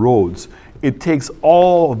 the roads. It takes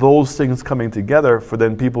all those things coming together for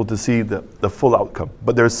then people to see the full outcome.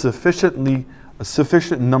 But there's a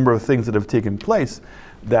sufficient number of things that have taken place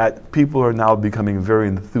that people are now becoming very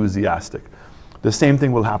enthusiastic. The same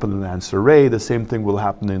thing will happen in Anseray, the same thing will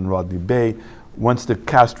happen in Rodney Bay once the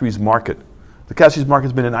Castries market. The Castries market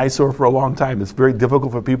has been an eyesore for a long time. It's very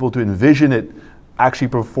difficult for people to envision it actually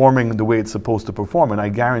performing the way it's supposed to perform. And I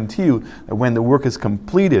guarantee you that when the work is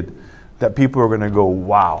completed, that people are going to go,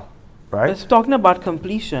 wow. Right? Just talking about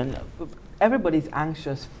completion, everybody's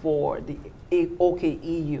anxious for the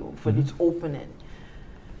OKEU, for its opening.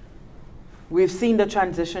 We've seen the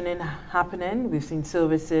transitioning happening. We've seen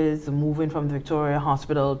services moving from the Victoria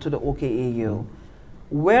Hospital to the OKEU.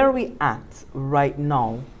 Where are we at right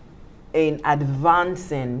now in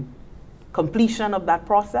advancing completion of that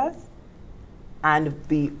process and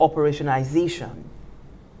the operationalization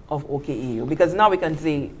of OKEU? Because now we can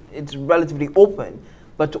say it's relatively open,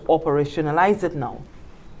 but to operationalize it now,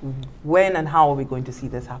 when and how are we going to see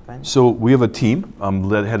this happen? So we have a team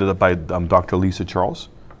headed up by Dr. Lucia Charles,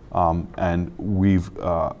 and we've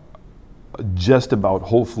just about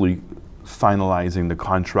hopefully finalizing the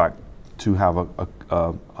contract to have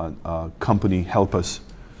a company help us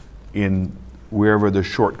in wherever the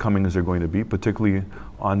shortcomings are going to be, particularly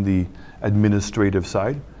on the administrative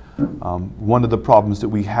side. One of the problems that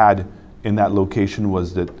we had in that location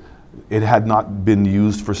was that it had not been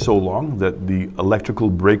used for so long that the electrical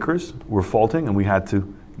breakers were faulting, and we had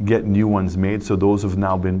to get new ones made. So those have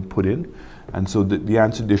now been put in. And so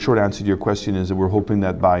the short answer to your question is that we're hoping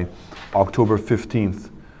that by October 15th,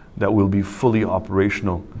 that we'll be fully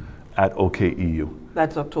operational at OKEU.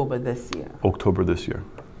 That's October this year. October this year.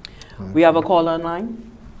 We have a call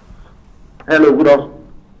online. Hello, good afternoon.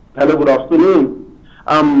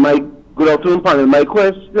 Good afternoon, panel. My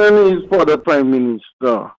question is for the Prime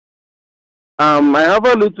Minister. I'm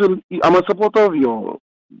a supporter of yours,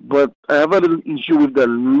 but I have a little issue with the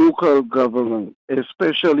local government,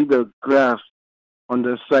 especially the grass on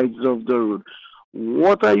the sides of the road.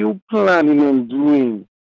 What are you planning on doing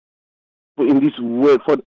in this way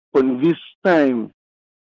for this time,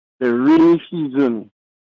 the rainy season,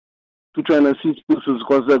 to try and assist persons,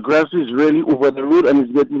 because the grass is really over the road and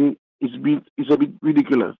it's a bit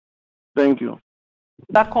ridiculous. Thank you.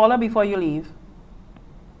 That caller before you leave.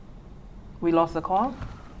 We lost the call?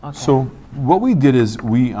 Okay. So what we did is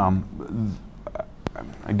we,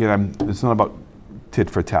 again, it's not about tit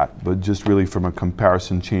for tat, but just really from a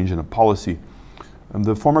comparison change in a policy.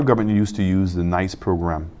 The former government used to use the NICE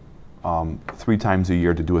program 3 times a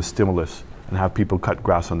year to do a stimulus and have people cut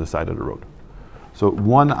grass on the side of the road. So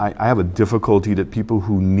one, I have a difficulty that people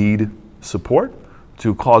who need support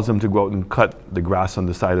to cause them to go out and cut the grass on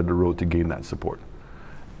the side of the road to gain that support.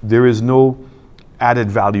 There is no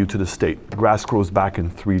added value to the state. The grass grows back in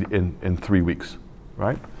 3 weeks,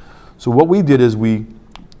 right? So what we did is we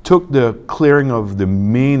took the clearing of the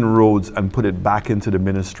main roads and put it back into the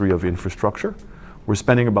Ministry of Infrastructure. We're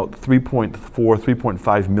spending about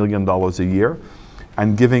 $3.5 million a year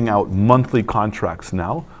and giving out monthly contracts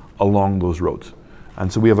now along those roads.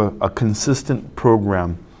 And so we have a consistent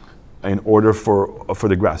program in order for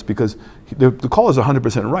the grass, because the call is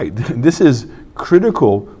 100% right. This is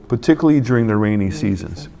critical, particularly during the rainy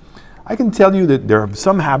seasons. I can tell you that there are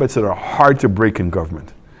some habits that are hard to break in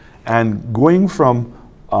government. And going from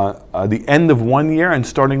the end of one year and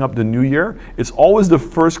starting up the new year, it's always the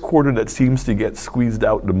first quarter that seems to get squeezed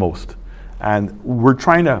out the most. And we're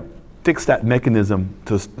trying to fix that mechanism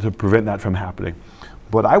to prevent that from happening.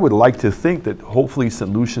 But I would like to think that hopefully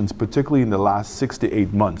St. Lucians, particularly in the last 6 to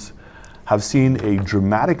 8 months, have seen a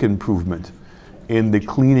dramatic improvement in the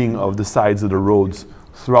cleaning of the sides of the roads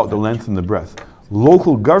throughout the length and the breadth.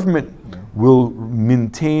 Local government will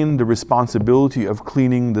maintain the responsibility of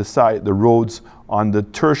cleaning the roads on the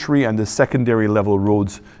tertiary and the secondary level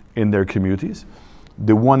roads in their communities.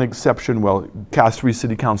 The one exception, well, Castries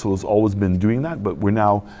City Council has always been doing that, but we're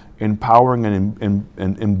now empowering and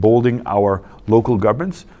emboldening our local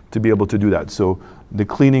governments to be able to do that. So the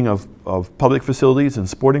cleaning of public facilities and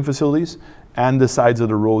sporting facilities and the sides of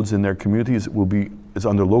the roads in their communities is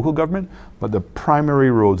under local government, but the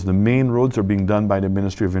primary roads, the main roads, are being done by the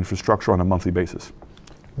Ministry of Infrastructure on a monthly basis.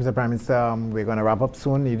 Mr. Prime Minister, we're going to wrap up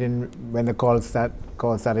soon. When the call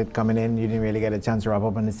started coming in, you didn't really get a chance to wrap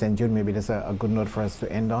up on the St. Jude. Maybe that's a good note for us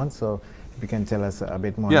to end on. So if you can tell us a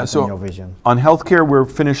bit more on your vision. On healthcare, we're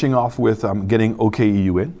finishing off with getting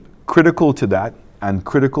OKEU in. Critical to that and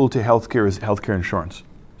critical to healthcare is healthcare insurance.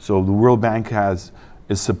 So the World Bank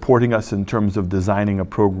is supporting us in terms of designing a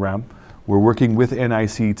program We're working with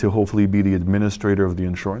NIC to hopefully be the administrator of the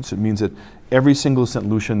insurance. It means that every single St.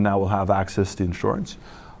 Lucian now will have access to insurance.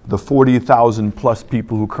 The 40,000 plus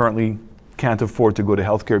people who currently can't afford to go to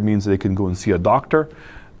healthcare means they can go and see a doctor.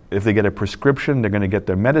 If they get a prescription, they're going to get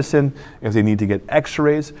their medicine. If they need to get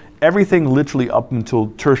x-rays, everything literally up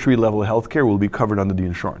until tertiary level healthcare will be covered under the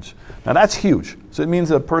insurance. Now that's huge. So it means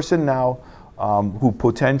that a person now who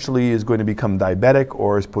potentially is going to become diabetic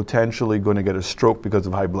or is potentially going to get a stroke because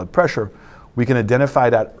of high blood pressure, we can identify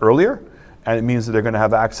that earlier, and it means that they're going to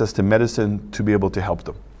have access to medicine to be able to help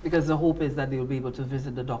them. Because the hope is that they'll be able to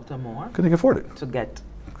visit the doctor more. Because they can afford it. To get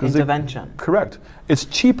intervention. Correct. It's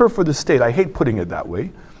cheaper for the state, I hate putting it that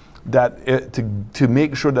way, that to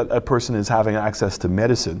make sure that a person is having access to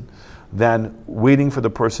medicine than waiting for the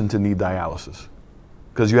person to need dialysis.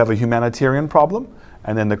 Because you have a humanitarian problem,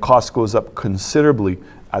 and then the cost goes up considerably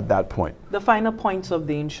at that point. The final points of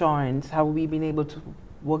the insurance, have we been able to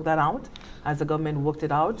work that out? Has the government worked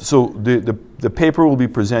it out? So the paper will be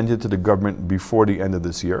presented to the government before the end of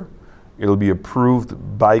this year. It'll be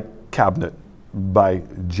approved by Cabinet by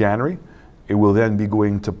January. It will then be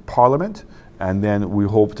going to Parliament, and then we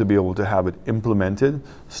hope to be able to have it implemented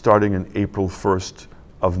starting in April 1st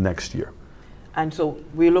of next year. And so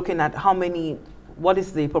we're looking at what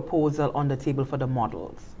is the proposal on the table for the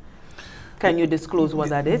models? Can you disclose what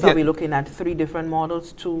that is? Yeah. Are we looking at 3 different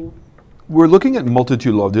models, 2? We're looking at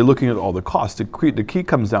multitude law. They're looking at all the costs. The key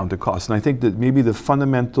comes down to cost. And I think that maybe the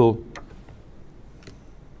fundamental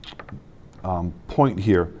point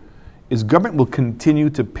here is government will continue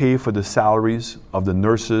to pay for the salaries of the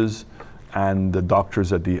nurses and the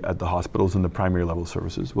doctors at the hospitals and the primary level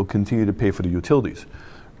services. We'll continue to pay for the utilities.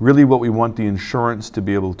 Really what we want the insurance to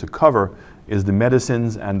be able to cover is the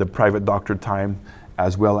medicines and the private doctor time,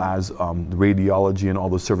 as well as the radiology and all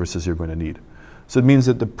the services you're going to need. So it means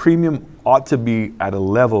that the premium ought to be at a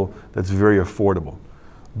level that's very affordable.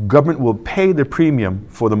 Government will pay the premium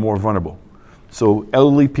for the more vulnerable. So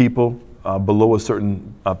elderly people below a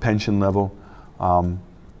certain pension level,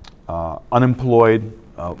 unemployed,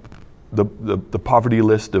 the poverty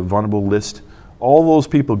list, the vulnerable list, all those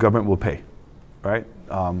people government will pay, right?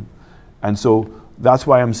 And so that's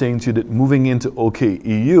why I'm saying to you that moving into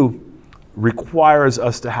OKEU requires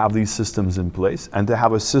us to have these systems in place and to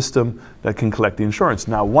have a system that can collect the insurance.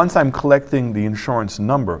 Now, once I'm collecting the insurance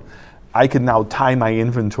number, I can now tie my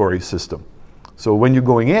inventory system. So when you're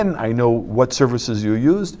going in, I know what services you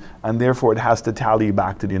used, and therefore it has to tally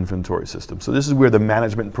back to the inventory system. So this is where the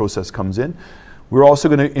management process comes in. We're also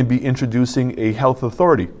going to be introducing a health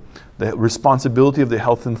authority. The responsibility of the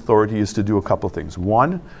health authority is to do a couple things.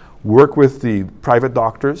 One, work with the private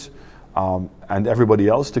doctors and everybody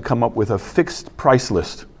else to come up with a fixed price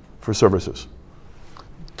list for services.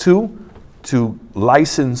 2, to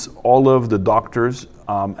license all of the doctors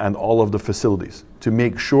and all of the facilities to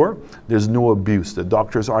make sure there's no abuse, that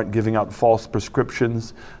doctors aren't giving out false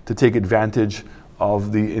prescriptions to take advantage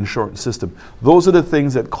of the insurance system. Those are the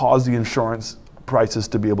things that cause the insurance prices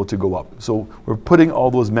to be able to go up. So we're putting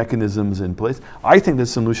all those mechanisms in place. I think that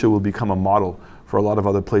St. Lucia will become a model for a lot of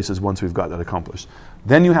other places once we've got that accomplished.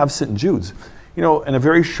 Then you have St. Jude's. You know, in a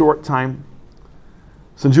very short time,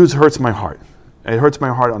 St. Jude's hurts my heart. It hurts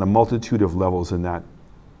my heart on a multitude of levels in that.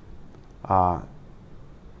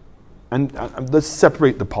 And let's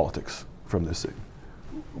separate the politics from this thing.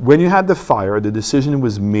 When you had the fire, the decision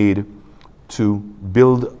was made to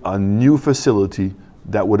build a new facility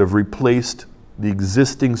that would have replaced the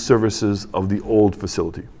existing services of the old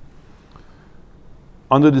facility.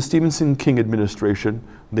 Under the Stephenson King administration,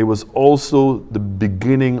 there was also the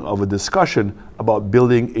beginning of a discussion about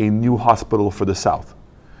building a new hospital for the South.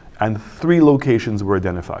 And 3 locations were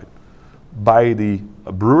identified: by the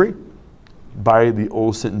brewery, by the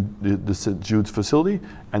old St. Jude's facility,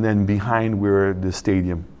 and then behind where the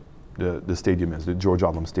stadium, the stadium is, the George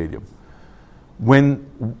Odlum Stadium. When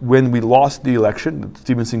we lost the election,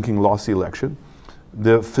 Stephenson King lost the election,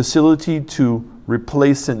 the facility to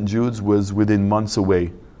replace St. Jude's was within months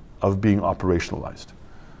away of being operationalized.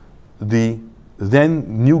 The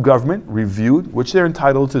then new government reviewed, which they're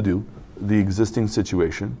entitled to do, the existing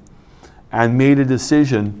situation, and made a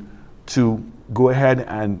decision to go ahead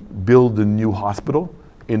and build the new hospital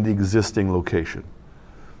in the existing location.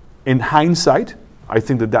 In hindsight, I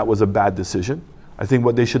think that that was a bad decision. I think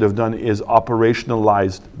what they should have done is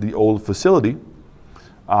operationalized the old facility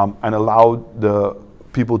and allowed the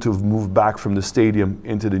people to have moved back from the stadium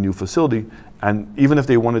into the new facility, and even if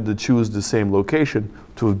they wanted to choose the same location,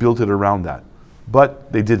 to have built it around that.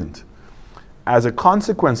 But they didn't. As a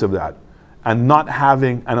consequence of that, and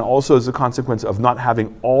also as a consequence of not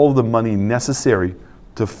having all the money necessary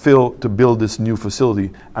to build this new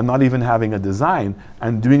facility and not even having a design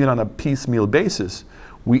and doing it on a piecemeal basis,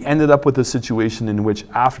 we ended up with a situation in which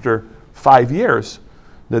after 5 years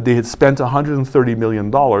that they had spent $130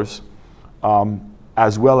 million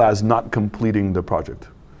as well as not completing the project.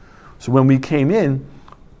 So when we came in,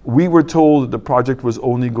 we were told that the project was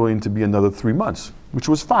only going to be another 3 months, which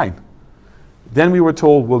was fine. Then we were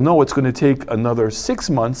told, well, no, it's going to take another 6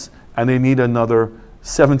 months and they need another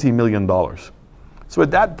 $70 million. So at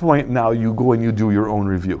that point now you go and you do your own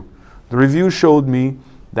review. The review showed me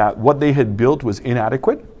that what they had built was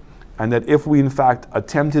inadequate and that if we in fact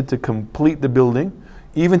attempted to complete the building,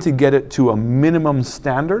 even to get it to a minimum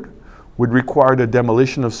standard, would require the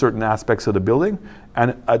demolition of certain aspects of the building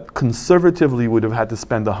and conservatively would have had to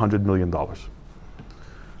spend $100 million.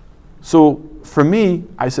 So for me,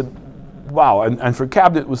 I said, wow, and for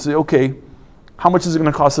Cabinet would say, okay, how much is it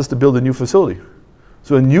going to cost us to build a new facility?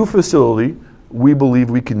 So a new facility, we believe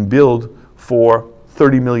we can build for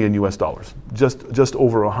 $30 million US dollars, just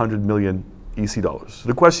over 100 million EC dollars. So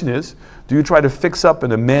the question is, do you try to fix up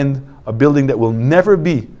and amend a building that will never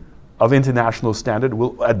be of international standard,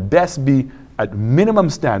 will at best be at minimum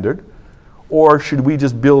standard, or should we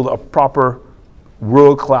just build a proper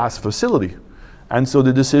world-class facility? And so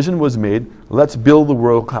the decision was made, let's build the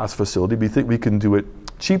world-class facility. We think we can do it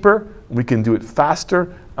cheaper, we can do it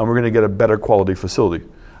faster, and we're going to get a better quality facility.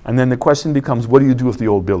 And then the question becomes, what do you do with the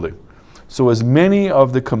old building? So as many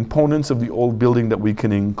of the components of the old building that we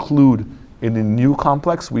can include in the new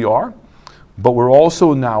complex, we are, but we're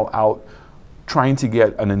also now out trying to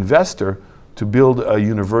get an investor to build a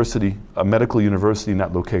university, a medical university in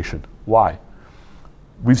that location. Why?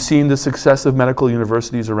 We've seen the success of medical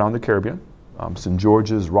universities around the Caribbean, St.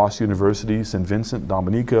 George's, Ross University, St. Vincent,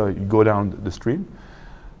 Dominica, you go down the stream.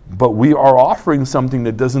 But we are offering something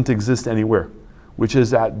that doesn't exist anywhere, which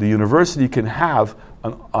is that the university can have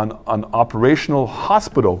an operational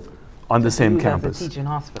hospital on the same campus as a teaching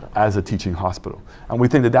hospital. As a teaching hospital. And we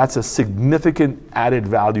think that that's a significant added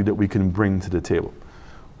value that we can bring to the table.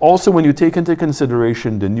 Also, when you take into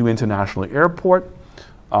consideration the new international airport,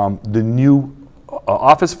 the new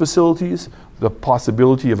office facilities, the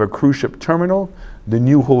possibility of a cruise ship terminal, the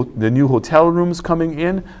new hotel rooms coming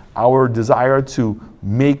in, our desire to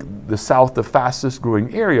make the South the fastest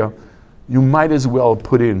growing area, you might as well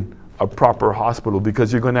put in a proper hospital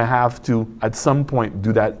because you're going to have to, at some point,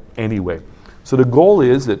 do that anyway. So the goal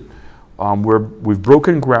is that we've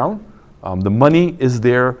broken ground, the money is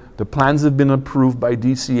there, the plans have been approved by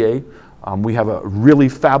DCA, we have a really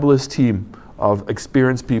fabulous team of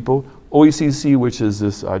experienced people. OECC, which is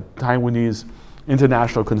this Taiwanese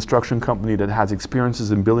international construction company that has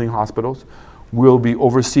experiences in building hospitals, will be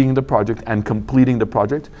overseeing the project and completing the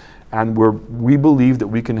project. And we believe that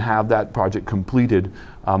we can have that project completed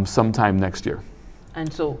sometime next year.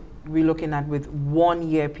 And so we're looking at with 1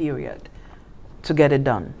 year period to get it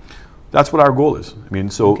done. That's what our goal is. I mean,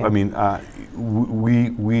 so okay. I mean,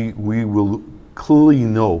 we will clearly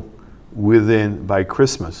know by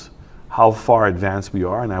Christmas how far advanced we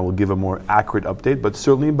are, and I will give a more accurate update. But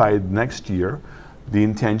certainly by next year, the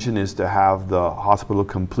intention is to have the hospital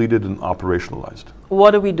completed and operationalized.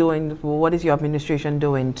 What are we doing? What is your administration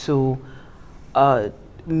doing to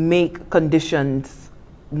make conditions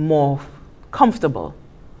more comfortable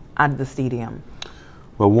at the stadium?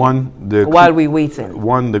 Well, while we're waiting.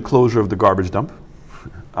 One, the closure of the garbage dump.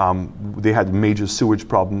 They had a major sewage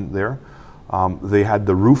problem there. They had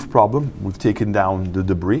the roof problem. We've taken down the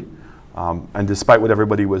debris. And despite what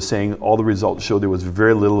everybody was saying, all the results showed there was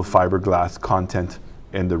very little fiberglass content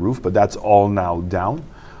in the roof, but that's all now down.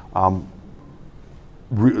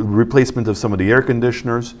 Replacement of some of the air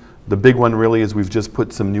conditioners. The big one really is we've just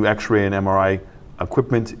put some new X-ray and MRI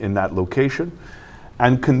equipment in that location,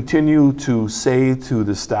 and continue to say to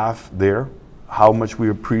the staff there how much we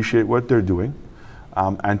appreciate what they're doing,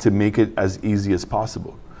 and to make it as easy as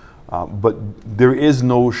possible. But there is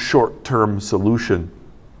no short-term solution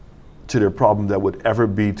to their problem that would ever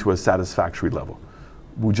be to a satisfactory level.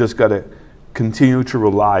 We just got to continue to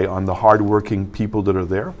rely on the hardworking people that are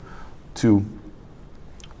there to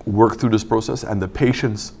work through this process, and the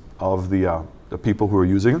patience of the people who are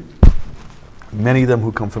using it, many of them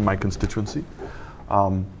who come from my constituency.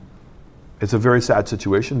 It's a very sad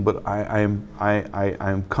situation, but I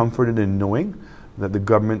am comforted in knowing that the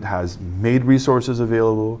government has made resources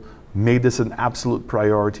available, made this an absolute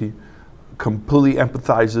priority, completely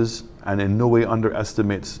empathizes and in no way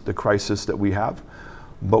underestimates the crisis that we have.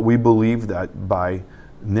 But we believe that by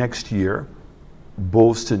next year,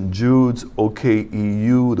 both St. Jude's,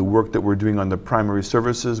 OKEU, the work that we're doing on the primary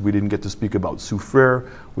services. We didn't get to speak about Soufrière.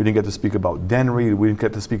 We didn't get to speak about Dennery. We didn't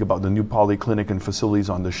get to speak about the new polyclinic and facilities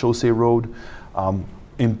on the Chaussee Road,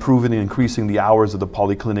 improving and increasing the hours of the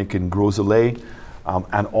polyclinic in Gros-Islet,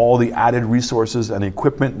 and all the added resources and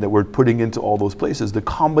equipment that we're putting into all those places. The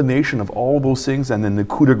combination of all those things, and then the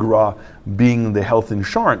coup de grace being the health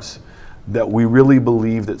insurance, that we really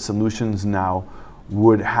believe that St. Lucians now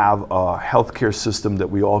would have a healthcare system that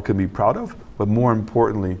we all can be proud of, but more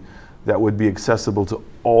importantly, that would be accessible to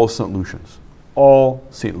all St. Lucians, all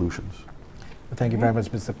St. Lucians. Thank you very much,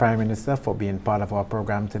 Mr. Prime Minister, for being part of our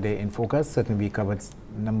program today in Focus. Certainly we covered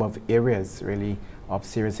a number of areas really of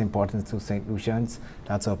serious importance to St. Lucians.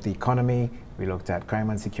 That's of the economy, we looked at crime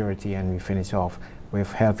and security, and we finished off with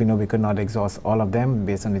health. We know we could not exhaust all of them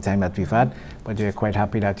based on the time that we've had, but we're quite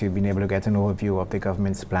happy that you've been able to get an overview of the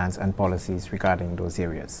government's plans and policies regarding those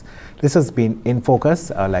areas. This has been In Focus.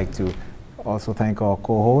 I'd like to also thank our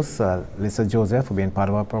co-host, Lisa Joseph, for being part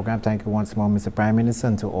of our program. Thank you once more, Mr. Prime Minister,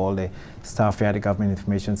 and to all the staff here at the Government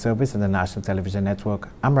Information Service and the National Television Network.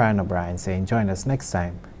 I'm Ryan O'Brien saying join us next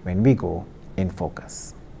time when we go In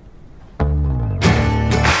Focus.